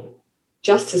social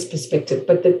justice perspective,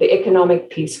 but that the economic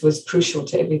piece was crucial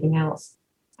to everything else.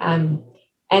 And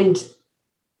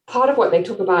part of what they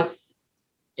talk about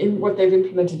in what they've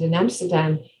implemented in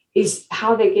Amsterdam is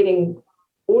how they're getting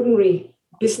ordinary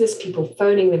business people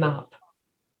phoning them up.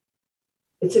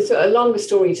 It's a longer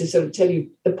story to sort of tell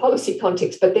you the policy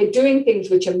context, but they're doing things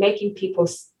which are making people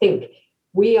think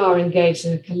we are engaged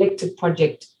in a collective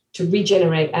project to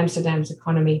regenerate Amsterdam's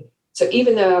economy. So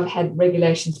even though I've had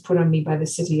regulations put on me by the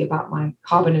city about my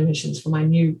carbon emissions for my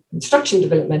new construction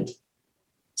development,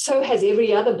 so has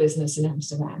every other business in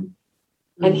Amsterdam.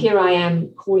 And here I am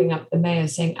calling up the mayor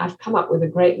saying, I've come up with a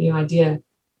great new idea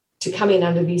to come in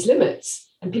under these limits.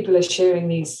 And people are sharing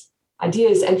these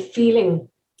ideas and feeling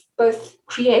both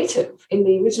creative in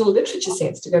the original literature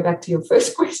sense, to go back to your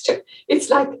first question. It's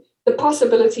like the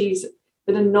possibilities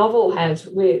that a novel has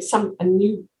where a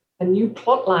new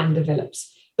plot line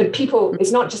develops. But people,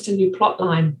 it's not just a new plot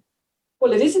line.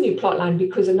 Well, it is a new plot line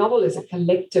because a novel is a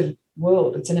collective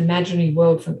world. It's an imaginary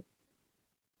world for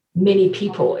many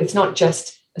people. It's not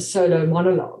just a solo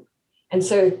monologue. And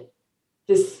so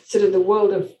this sort of the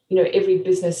world of, every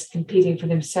business competing for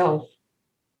themselves.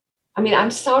 I mean,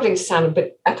 I'm starting to sound a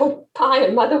bit apple pie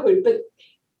and motherhood, but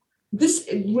this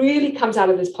really comes out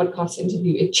of this podcast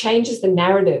interview. It changes the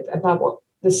narrative about what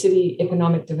the city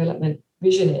economic development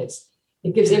vision is.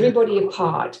 It gives everybody a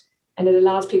part, and it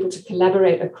allows people to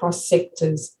collaborate across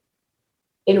sectors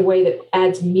in a way that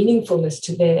adds meaningfulness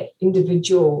to their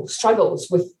individual struggles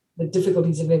with the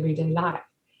difficulties of everyday life.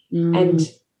 And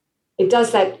it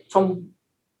does that from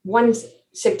one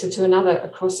sector to another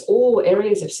across all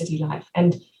areas of city life.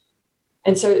 And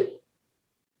so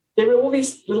there are all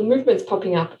these little movements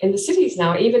popping up in the cities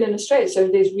now, even in Australia. So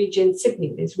there's Regen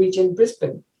Sydney, there's Regen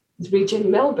Brisbane, there's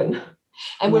Regen Melbourne.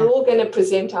 And we're all going to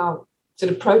present our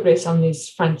sort of progress on these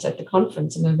fronts at the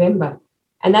conference in November.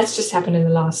 And that's just happened in the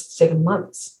last 7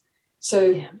 months.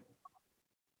 So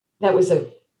that was a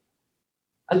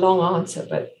long answer,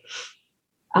 but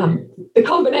the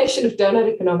combination of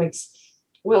donut economics,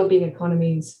 well-being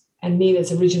economies, and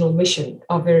Nina's original mission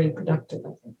are very productive,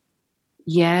 I think.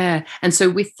 Yeah. And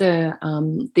so with the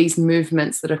these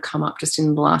movements that have come up just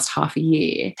in the last half a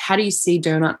year, how do you see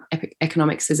donut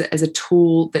economics as a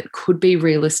tool that could be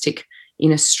realistic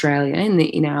in Australia,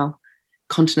 in our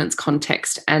continent's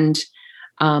context? And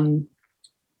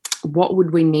what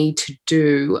would we need to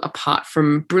do apart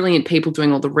from brilliant people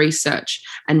doing all the research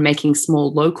and making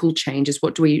small local changes?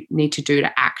 What do we need to do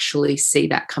to actually see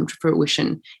that come to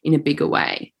fruition in a bigger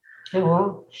way? Oh,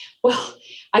 wow. Well,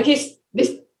 I guess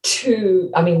there's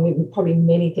probably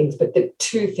many things, but the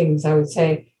two things I would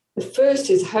say. The first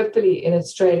is hopefully in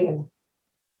Australia,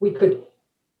 we could,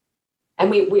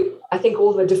 and I think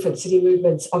all the different city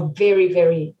movements are very,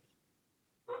 very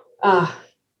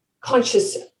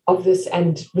conscious of this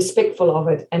and respectful of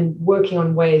it and working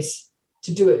on ways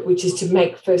to do it, which is to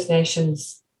make First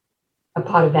Nations a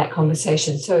part of that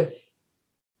conversation. So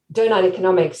donut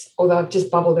economics, although I've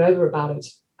just bubbled over about it,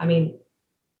 I mean,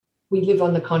 we live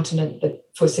on the continent that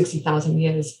for 60,000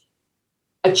 years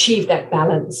achieved that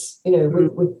balance,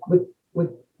 with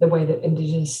the way that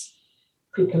Indigenous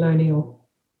pre-colonial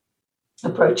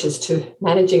approaches to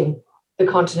managing the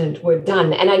continent were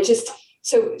done. And I just,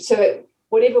 so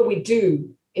whatever we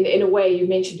do, in a way, you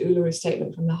mentioned Uluru's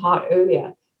statement from the heart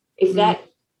earlier, if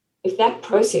that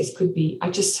process could be, I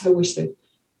just so wish that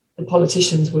the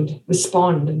politicians would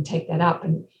respond and take that up.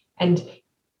 And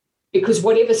because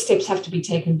whatever steps have to be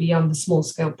taken beyond the small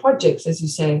scale projects, as you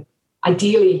say,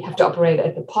 ideally have to operate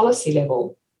at the policy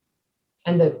level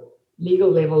and the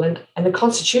legal level and the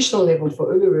constitutional level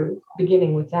for Uluru,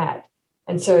 beginning with that.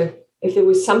 And so if there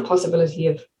was some possibility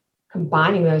of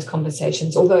combining those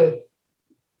conversations, although,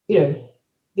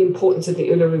 the importance of the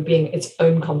Uluru being its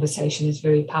own conversation is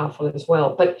very powerful as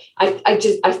well. But I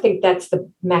think that's the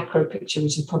macro picture,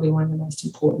 which is probably one of the most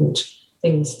important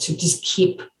things to just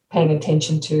keep paying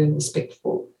attention to and respect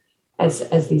for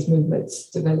as these movements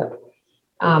develop.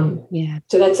 So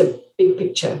that's a big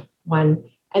picture one.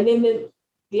 And then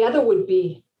the other would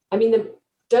be, the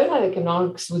donut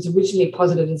economics was originally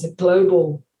posited as a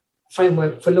global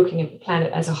framework for looking at the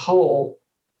planet as a whole.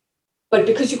 But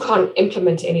because you can't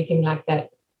implement anything like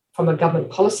that from a government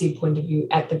policy point of view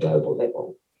at the global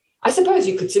level, I suppose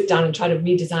you could sit down and try to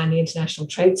redesign the international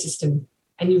trade system,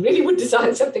 and you really would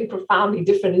design something profoundly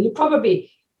different. And you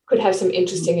probably could have some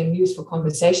interesting and useful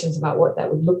conversations about what that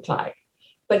would look like.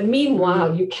 But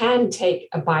meanwhile, you can take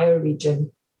a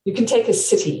bioregion, you can take a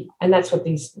city, and that's what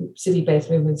these city-based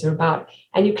movements are about.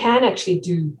 And you can actually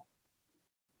do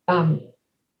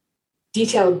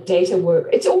detailed data work.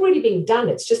 It's already being done.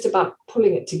 It's just about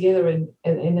pulling it together in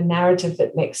a narrative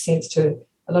that makes sense to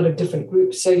a lot of different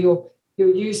groups. So you're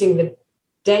using the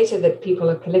data that people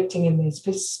are collecting in their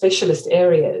specialist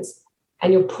areas,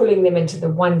 and you're pulling them into the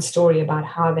one story about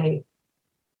how they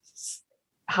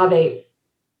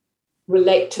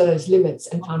relate to those limits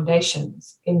and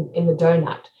foundations in the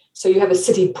donut. So you have a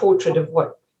city portrait of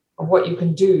what you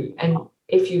can do. And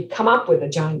if you come up with a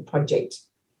giant project,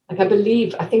 like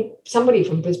I think somebody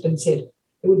from Brisbane said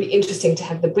it would be interesting to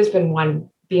have the Brisbane one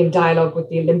be in dialogue with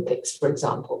the Olympics, for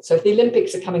example. So if the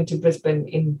Olympics are coming to Brisbane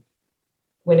in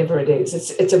whenever it is,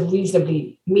 it's a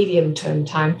reasonably medium-term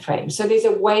time frame. So there's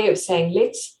a way of saying,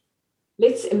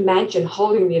 let's imagine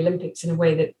holding the Olympics in a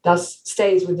way that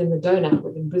stays within the donut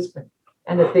within Brisbane,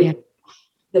 and that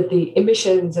the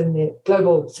emissions and the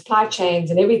global supply chains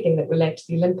and everything that relate to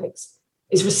the Olympics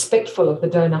is respectful of the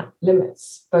donut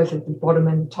limits, both at the bottom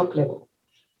and the top level.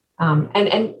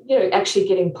 And actually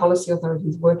getting policy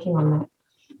authorities working on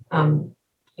that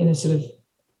in a sort of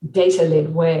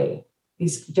data-led way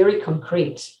is very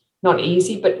concrete, not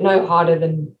easy, but no harder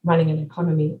than running an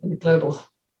economy in a global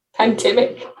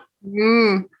pandemic.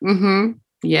 Mm-hmm.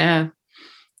 Yeah.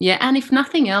 And if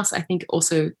nothing else, I think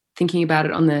also thinking about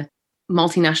it on the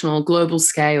multinational global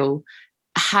scale,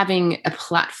 having a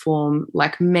platform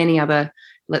like many other,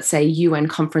 let's say, UN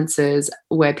conferences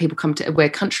where people where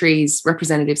countries'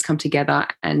 representatives come together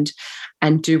and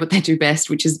do what they do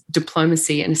best, which is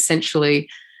diplomacy, and essentially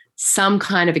some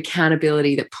kind of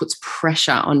accountability that puts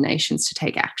pressure on nations to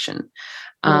take action.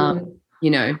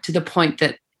 To the point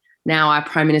that now our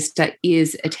Prime Minister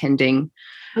is attending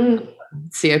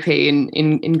COP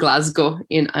in Glasgow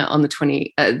on the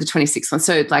 26th one.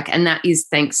 So and that is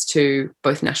thanks to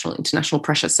both national and international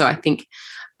pressure. So I think,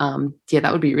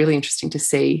 that would be really interesting to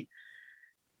see.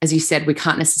 As you said, we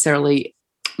can't necessarily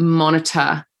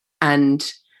monitor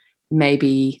and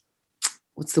maybe,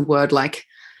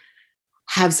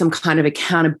 have some kind of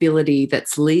accountability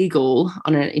that's legal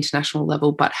on an international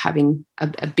level, but having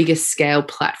a bigger scale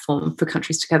platform for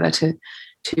countries together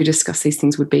to discuss these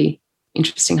things would be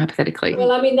interesting, hypothetically.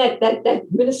 Well, I mean, that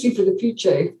Ministry for the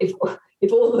Future, if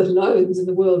all the loans in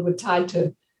the world were tied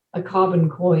to a carbon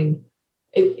coin,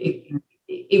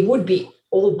 it would be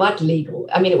all but legal.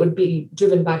 I mean, it would be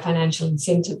driven by financial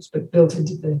incentives, but built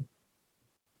into the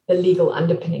legal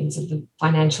underpinnings of the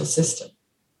financial system.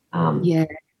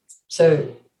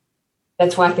 So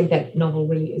that's why I think that novel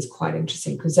really is quite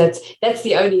interesting, because that's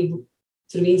the only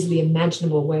sort of easily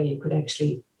imaginable way you could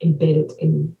actually embed it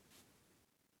in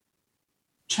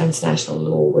transnational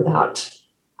law without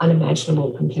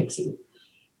unimaginable complexity.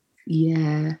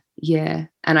 Yeah.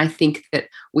 And I think that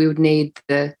we would need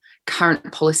the current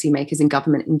policymakers in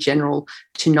government in general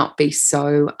to not be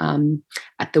so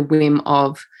at the whim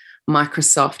of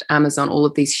Microsoft, Amazon, all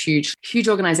of these huge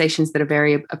organizations that are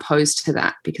very opposed to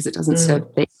that, because it doesn't serve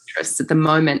their interests at the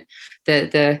moment.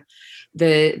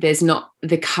 There's not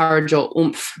the courage or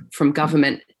oomph from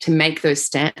government to make those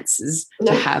stances,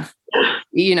 to have,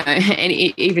 and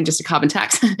even just a carbon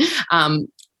tax,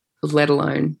 let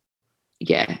alone,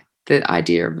 the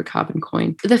idea of a carbon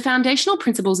coin. The foundational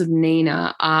principles of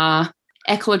NINA are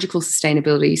ecological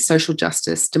sustainability, social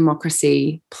justice,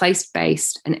 democracy,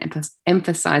 place-based, and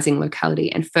emphasising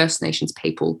locality and First Nations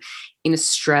people in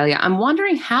Australia. I'm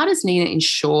wondering, how does NINA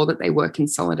ensure that they work in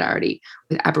solidarity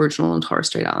with Aboriginal and Torres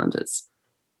Strait Islanders?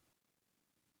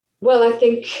 Well, I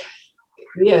think,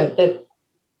 that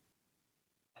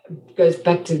goes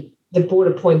back to the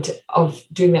broader point of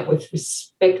doing that with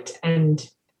respect and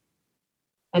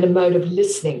a mode of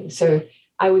listening. So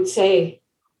I would say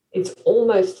it's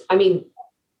almost, I mean,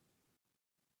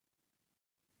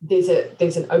 there's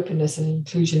an openness and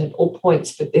inclusion at all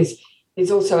points, but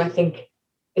there's also, I think,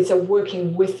 it's a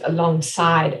working with,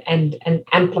 alongside, and an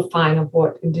amplifying of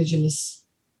what Indigenous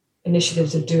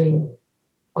initiatives are doing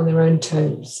on their own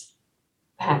terms,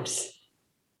 perhaps.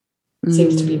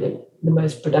 Seems to be the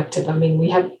most productive. I mean, we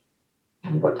haven't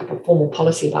got like a formal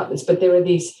policy about this, but there are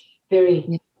these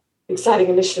very exciting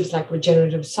initiatives like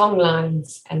regenerative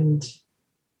songlines, and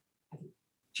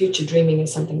future dreaming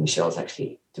is something Michelle's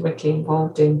actually directly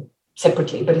involved in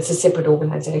separately, but it's a separate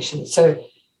organization. So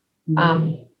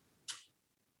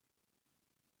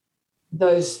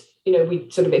those, we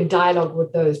sort of in dialogue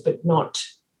with those, but not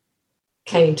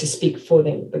claiming to speak for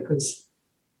them, because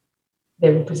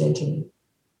they're representing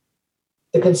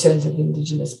the concerns of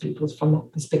Indigenous peoples from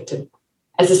that perspective.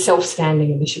 as a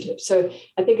self-standing initiative. So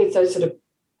I think it's those sort of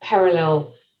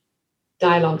parallel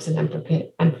dialogues and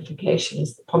amplification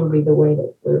is probably the way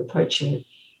that we're approaching it.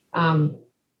 I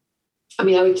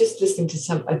was just listening to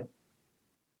someone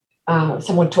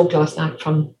talk last night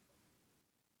from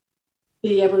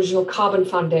the Aboriginal Carbon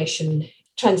Foundation.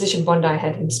 Transition Bondi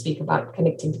had him speak about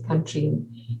connecting to country.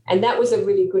 And that was a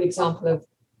really good example of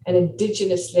an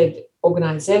Indigenous-led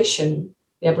organization,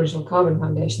 the Aboriginal Carbon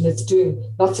Foundation, that's doing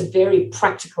lots of very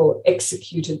practical,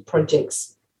 executed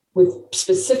projects with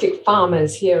specific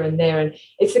farmers here and there. And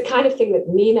it's the kind of thing that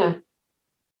NINA,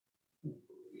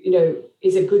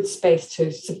 is a good space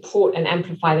to support and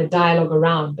amplify the dialogue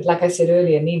around. But like I said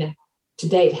earlier, NINA to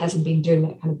date hasn't been doing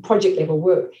that kind of project level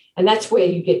work. And that's where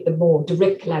you get the more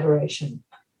direct collaboration.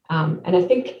 And I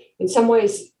think in some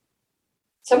ways,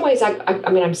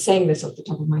 I'm saying this off the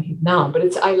top of my head now,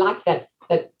 but I like that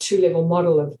two-level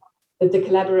model of that the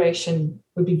collaboration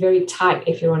would be very tight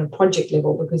if you're on a project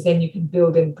level, because then you can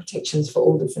build in protections for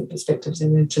all different perspectives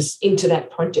and interests into that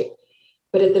project.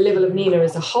 But at the level of NINA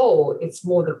as a whole, it's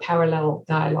more the parallel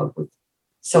dialogue with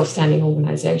self-standing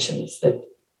organizations that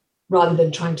rather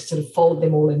than trying to sort of fold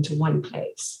them all into one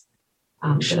place,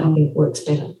 that I think works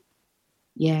better.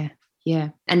 Yeah. Yeah.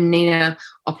 And NINA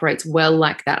operates well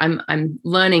like that. I'm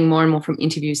learning more and more from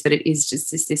interviews that it is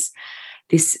just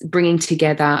this bringing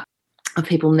together of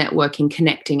people networking,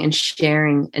 connecting and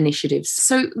sharing initiatives.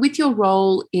 So with your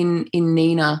role in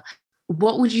NINA,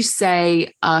 what would you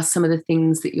say are some of the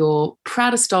things that you're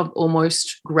proudest of or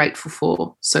most grateful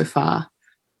for so far?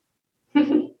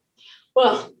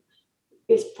 Well,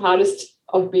 it's proudest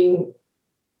of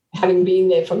having been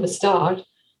there from the start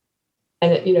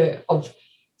and, of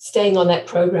staying on that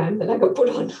program that I got put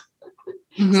on,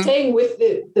 staying with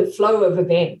the flow of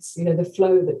events, the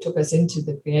flow that took us into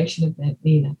the creation of that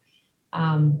NINA.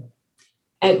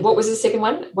 And what was the second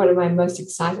one? What am I most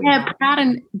excited about?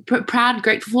 Proud,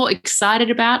 grateful, excited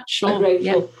about. Sure.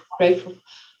 Grateful.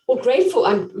 Well, grateful.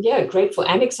 I'm grateful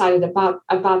and excited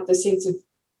about the sense of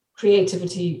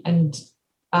creativity and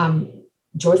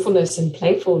joyfulness and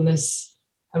playfulness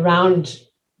around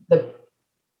the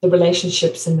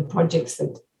relationships and the projects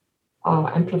that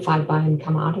are amplified by and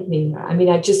come out of NINA.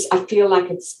 I feel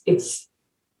like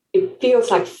it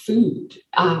feels like food.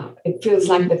 It feels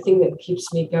like the thing that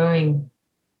keeps me going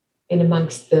in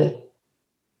amongst the,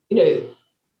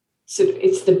 so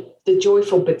it's the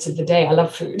joyful bits of the day. I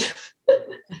love food.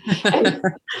 And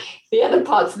the other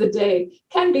parts of the day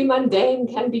can be mundane,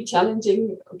 can be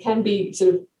challenging, can be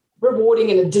sort of rewarding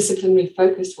in a disciplinary,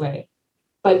 focused way.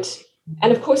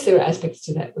 And of course there are aspects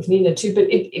to that with NINA too, but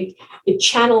it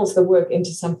channels the work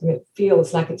into something that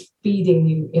feels like it's feeding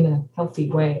you in a healthy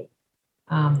way.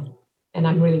 And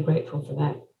I'm really grateful for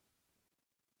that.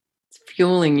 It's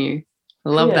fueling you. I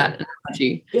love that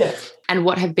analogy. Yeah. And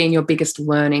what have been your biggest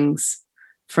learnings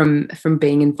from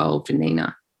being involved in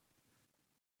NINA?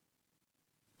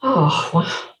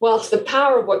 Oh, well, it's the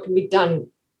power of what can be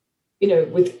done,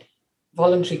 with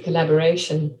voluntary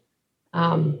collaboration.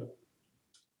 And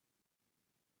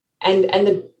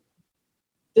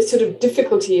the sort of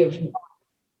difficulty of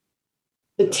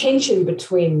the tension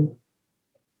between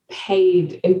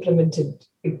paid, implemented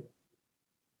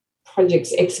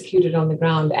projects executed on the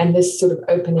ground and this sort of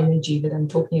open energy that I'm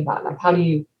talking about. Like, how do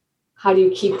you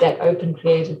keep that open,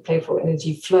 creative, playful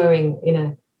energy flowing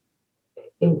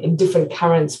in different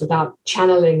currents without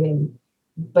channeling them?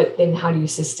 But then how do you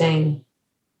sustain?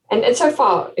 And so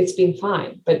far it's been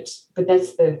fine, but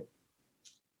that's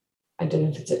I don't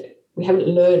know if we haven't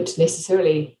learned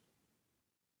necessarily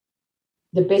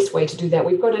the best way to do that.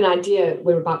 We've got an idea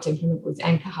we're about to implement with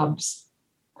anchor hubs,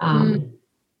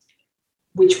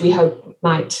 which we hope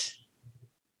might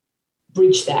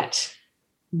bridge that,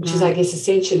 which is, I guess,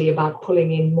 essentially about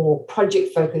pulling in more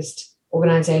project-focused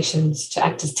organizations to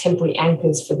act as temporary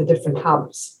anchors for the different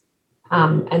hubs.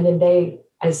 And then they,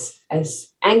 as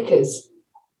anchors,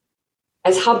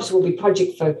 as hubs will be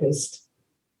project-focused,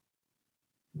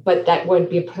 but that won't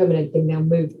be a permanent thing. They'll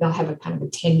move, they'll have a kind of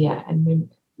a tenure, and then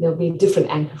there'll be a different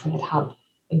anchor for that hub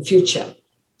in future.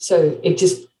 So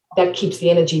that keeps the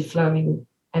energy flowing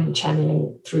and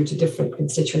channeling through to different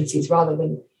constituencies rather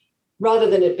than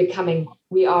it becoming,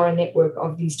 we are a network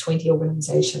of these 20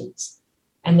 organizations.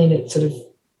 And then it sort of,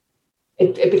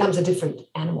 it becomes a different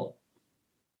animal.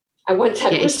 I once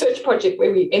had a research project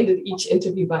where we ended each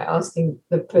interview by asking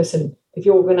the person, if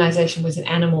your organization was an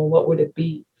animal, what would it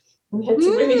be? We had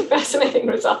some really fascinating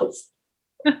results.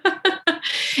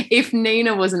 If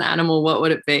NINA was an animal, what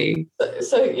would it be?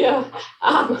 So yeah.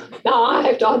 Now I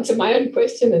have to answer my own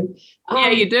question. And yeah,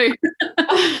 you do.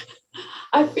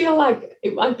 I feel like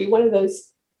it might be one of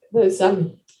those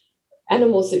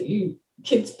animals that you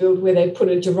kids build where they put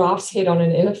a giraffe's head on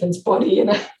an elephant's body,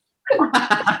 and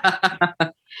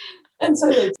so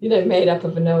it's, made up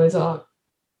of a Noah's Ark.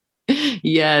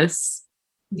 Yes.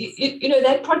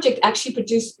 That project actually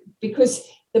produced, because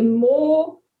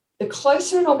the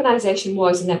closer an organization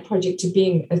was in that project to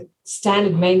being a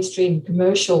standard mainstream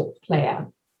commercial player,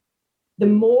 the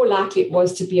more likely it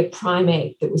was to be a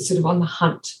primate that was sort of on the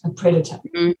hunt, a predator.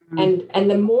 Mm-hmm.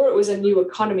 And the more it was a new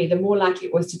economy, the more likely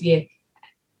it was to be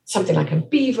something like a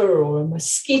beaver or a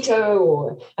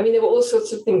mosquito, there were all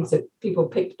sorts of things that people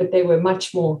picked, but they were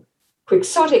much more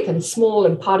quixotic and small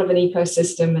and part of an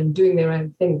ecosystem and doing their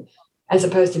own thing, as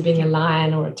opposed to being a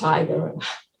lion or a tiger.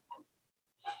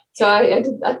 So I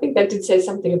think that did say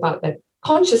something about that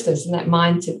consciousness and that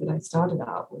mindset that I started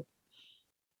out with.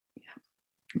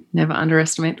 Never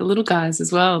underestimate the little guys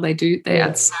as well. They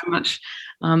add so much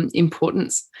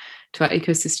importance to our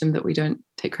ecosystem that we don't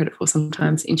take credit for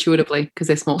sometimes intuitively because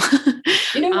they're small.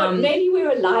 You know what? Maybe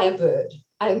we're a lyrebird.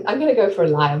 I'm going to go for a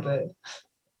lyrebird.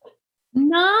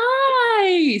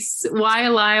 Nice. Why a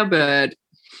lyrebird?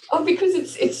 Oh, because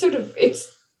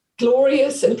it's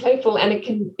glorious and playful, and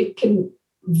it can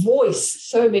voice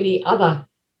so many other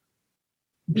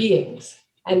beings,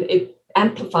 and it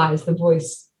amplifies the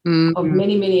voice of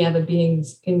many, many other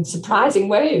beings in surprising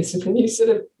ways. When you sort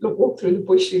of walk through the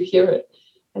bush, you hear it,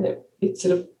 and it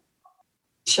sort of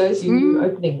shows you new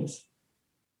openings.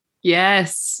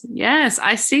 Yes,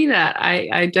 I see that.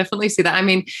 I definitely see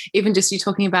that. Even just you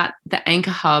talking about the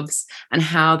anchor hubs and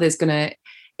how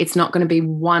it's not going to be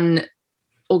one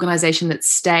organization that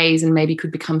stays and maybe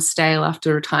could become stale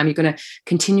after a time. You're going to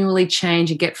continually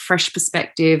change and get fresh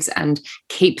perspectives and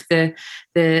keep the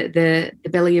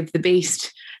belly of the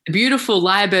beast, the beautiful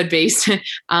lyrebird beast,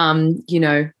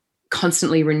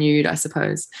 constantly renewed, I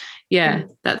suppose. Yeah,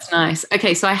 that's nice.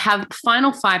 Okay, so I have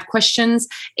final 5 questions,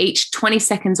 each 20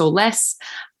 seconds or less.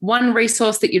 One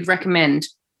resource that you'd recommend?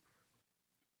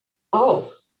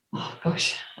 Oh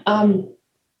gosh. I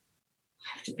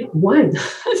have to pick one.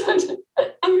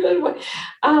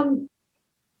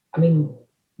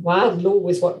 Wild Law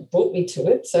was what brought me to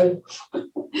it, so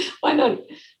why not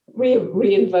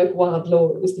re-invoke Wild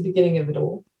Law? It was the beginning of it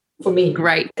all for me.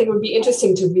 Great. I think it would be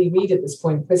interesting to reread at this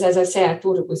point, because as I say, I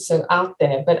thought it was so out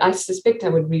there, but I suspect I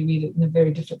would reread it in a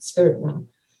very different spirit now.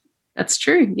 That's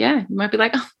true. Yeah. You might be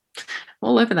like,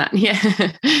 all over that.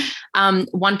 Yeah.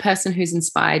 One person who's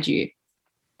inspired you?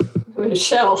 I'm in a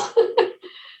shell.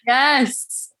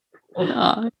 Yes.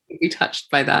 I'd be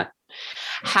touched by that.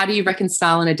 How do you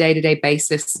reconcile on a day-to-day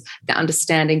basis the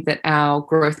understanding that our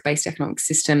growth-based economic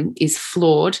system is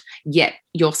flawed, yet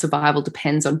your survival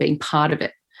depends on being part of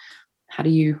it? How do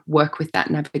you work with that,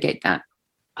 navigate that?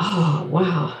 Oh,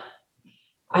 wow.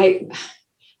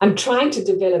 I'm trying to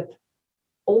develop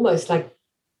almost like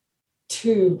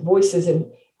 2 voices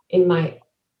in my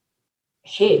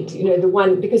head, the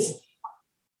one, because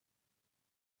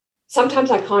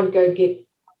sometimes I can't go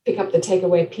pick up the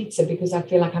takeaway pizza because I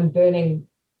feel like I'm burning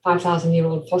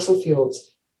 5,000-year-old fossil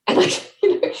fuels.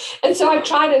 And so I'm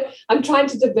trying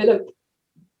to develop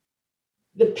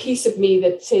the piece of me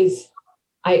that says,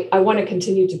 I want to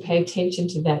continue to pay attention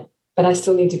to that, but I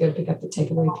still need to go pick up the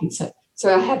takeaway pizza.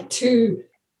 So I have 2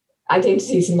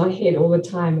 identities in my head all the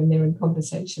time, and they're in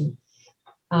conversation.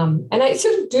 And I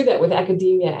sort of do that with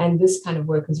academia and this kind of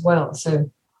work as well.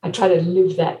 So I try to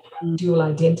live that dual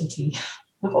identity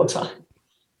the whole time.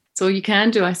 That's all you can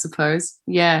do, I suppose.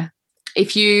 Yeah.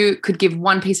 If you could give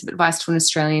one piece of advice to an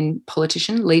Australian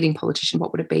politician, leading politician,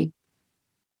 what would it be?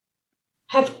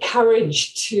 Have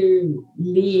courage to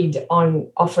lead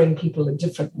on offering people a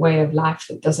different way of life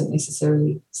that doesn't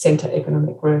necessarily center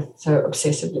economic growth so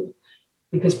obsessively,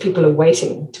 because people are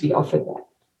waiting to be offered that.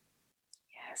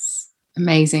 Yes,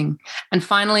 amazing. And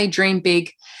finally, dream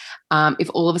big. If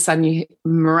all of a sudden you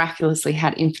miraculously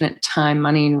had infinite time,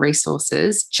 money, and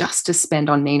resources just to spend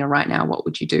on Nina right now, what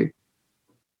would you do?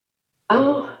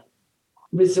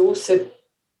 Resource it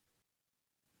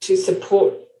to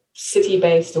support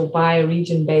city-based or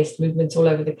bioregion-based movements all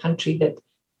over the country that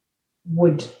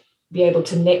would be able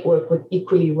to network with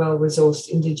equally well-resourced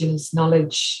Indigenous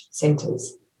knowledge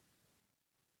centres.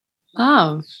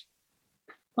 Love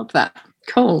that.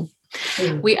 Cool.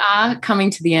 We are coming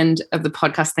to the end of the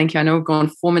podcast. Thank you. I know we've gone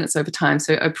 4 minutes over time,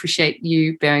 so I appreciate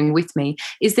you bearing with me.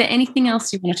 Is there anything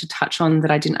else you wanted to touch on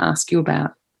that I didn't ask you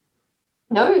about?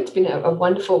 No, it's been a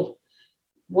wonderful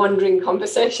wandering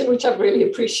conversation, which I've really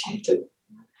appreciated.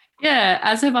 Yeah,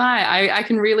 as have I. I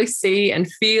can really see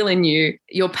and feel in you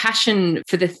your passion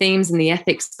for the themes and the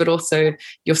ethics, but also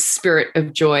your spirit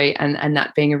of joy and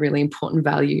that being a really important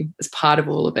value as part of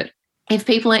all of it. if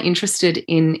people are interested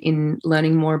in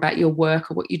learning more about your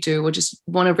work or what you do, or just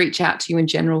want to reach out to you in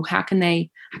general, how can they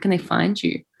find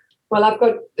you? Well, I've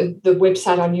got the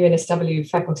website on UNSW,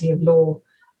 Faculty of Law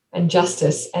and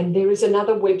Justice, and there is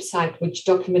another website which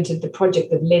documented the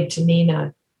project that led to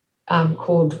NINA,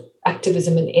 called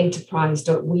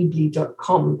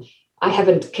activismandenterprise.weebly.com. I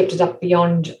haven't kept it up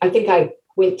beyond, I think I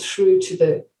went through to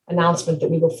the announcement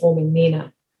that we were forming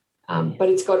NINA, but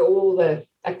it's got all the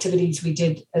activities we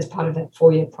did as part of that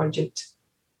 4-year project.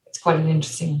 It's quite an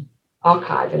interesting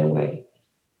archive in a way.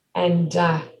 And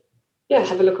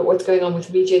have a look at what's going on with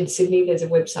Regen Sydney. There's a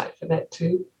website for that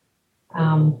too.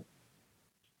 And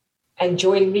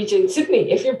join Regen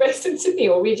Sydney if you're based in Sydney,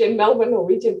 or Regen Melbourne, or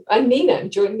Regen NINA.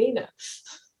 Join NINA.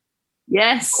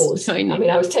 Yes. Of course. I mean,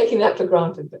 I was taking that for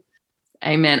granted. But.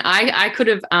 Amen. I could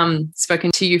have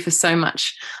spoken to you for so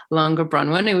much longer,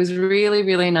 Bronwyn. It was really,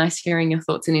 really nice hearing your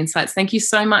thoughts and insights. Thank you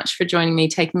so much for joining me,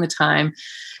 taking the time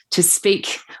to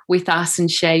speak with us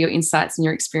and share your insights and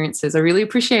your experiences. I really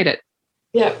appreciate it.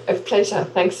 Yeah, a pleasure.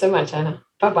 Thanks so much, Anna.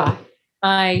 Bye-bye.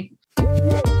 Bye.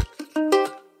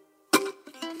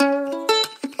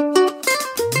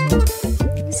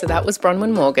 So that was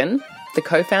Bronwyn Morgan, the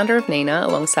co-founder of NINA,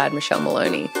 alongside Michelle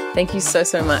Maloney. Thank you so,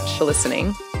 so much for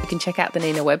listening. You can check out the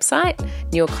NINA website,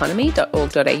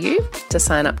 neweconomy.org.au, to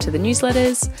sign up to the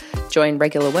newsletters, join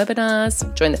regular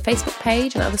webinars, join the Facebook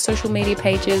page and other social media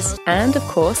pages, and of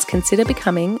course, consider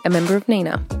becoming a member of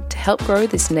NINA to help grow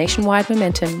this nationwide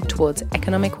momentum towards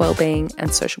economic well-being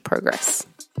and social progress.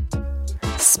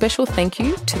 Special thank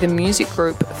you to the music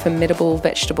group Formidable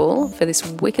Vegetable for this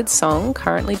wicked song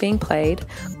currently being played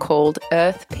called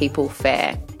Earth People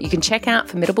Fair. You can check out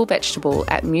Formidable Vegetable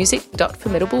at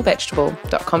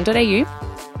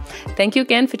music.formidablevegetable.com.au. Thank you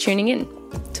again for tuning in.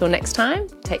 Till next time,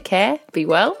 take care, be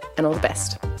well, and all the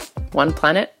best. One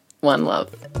planet, one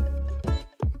love.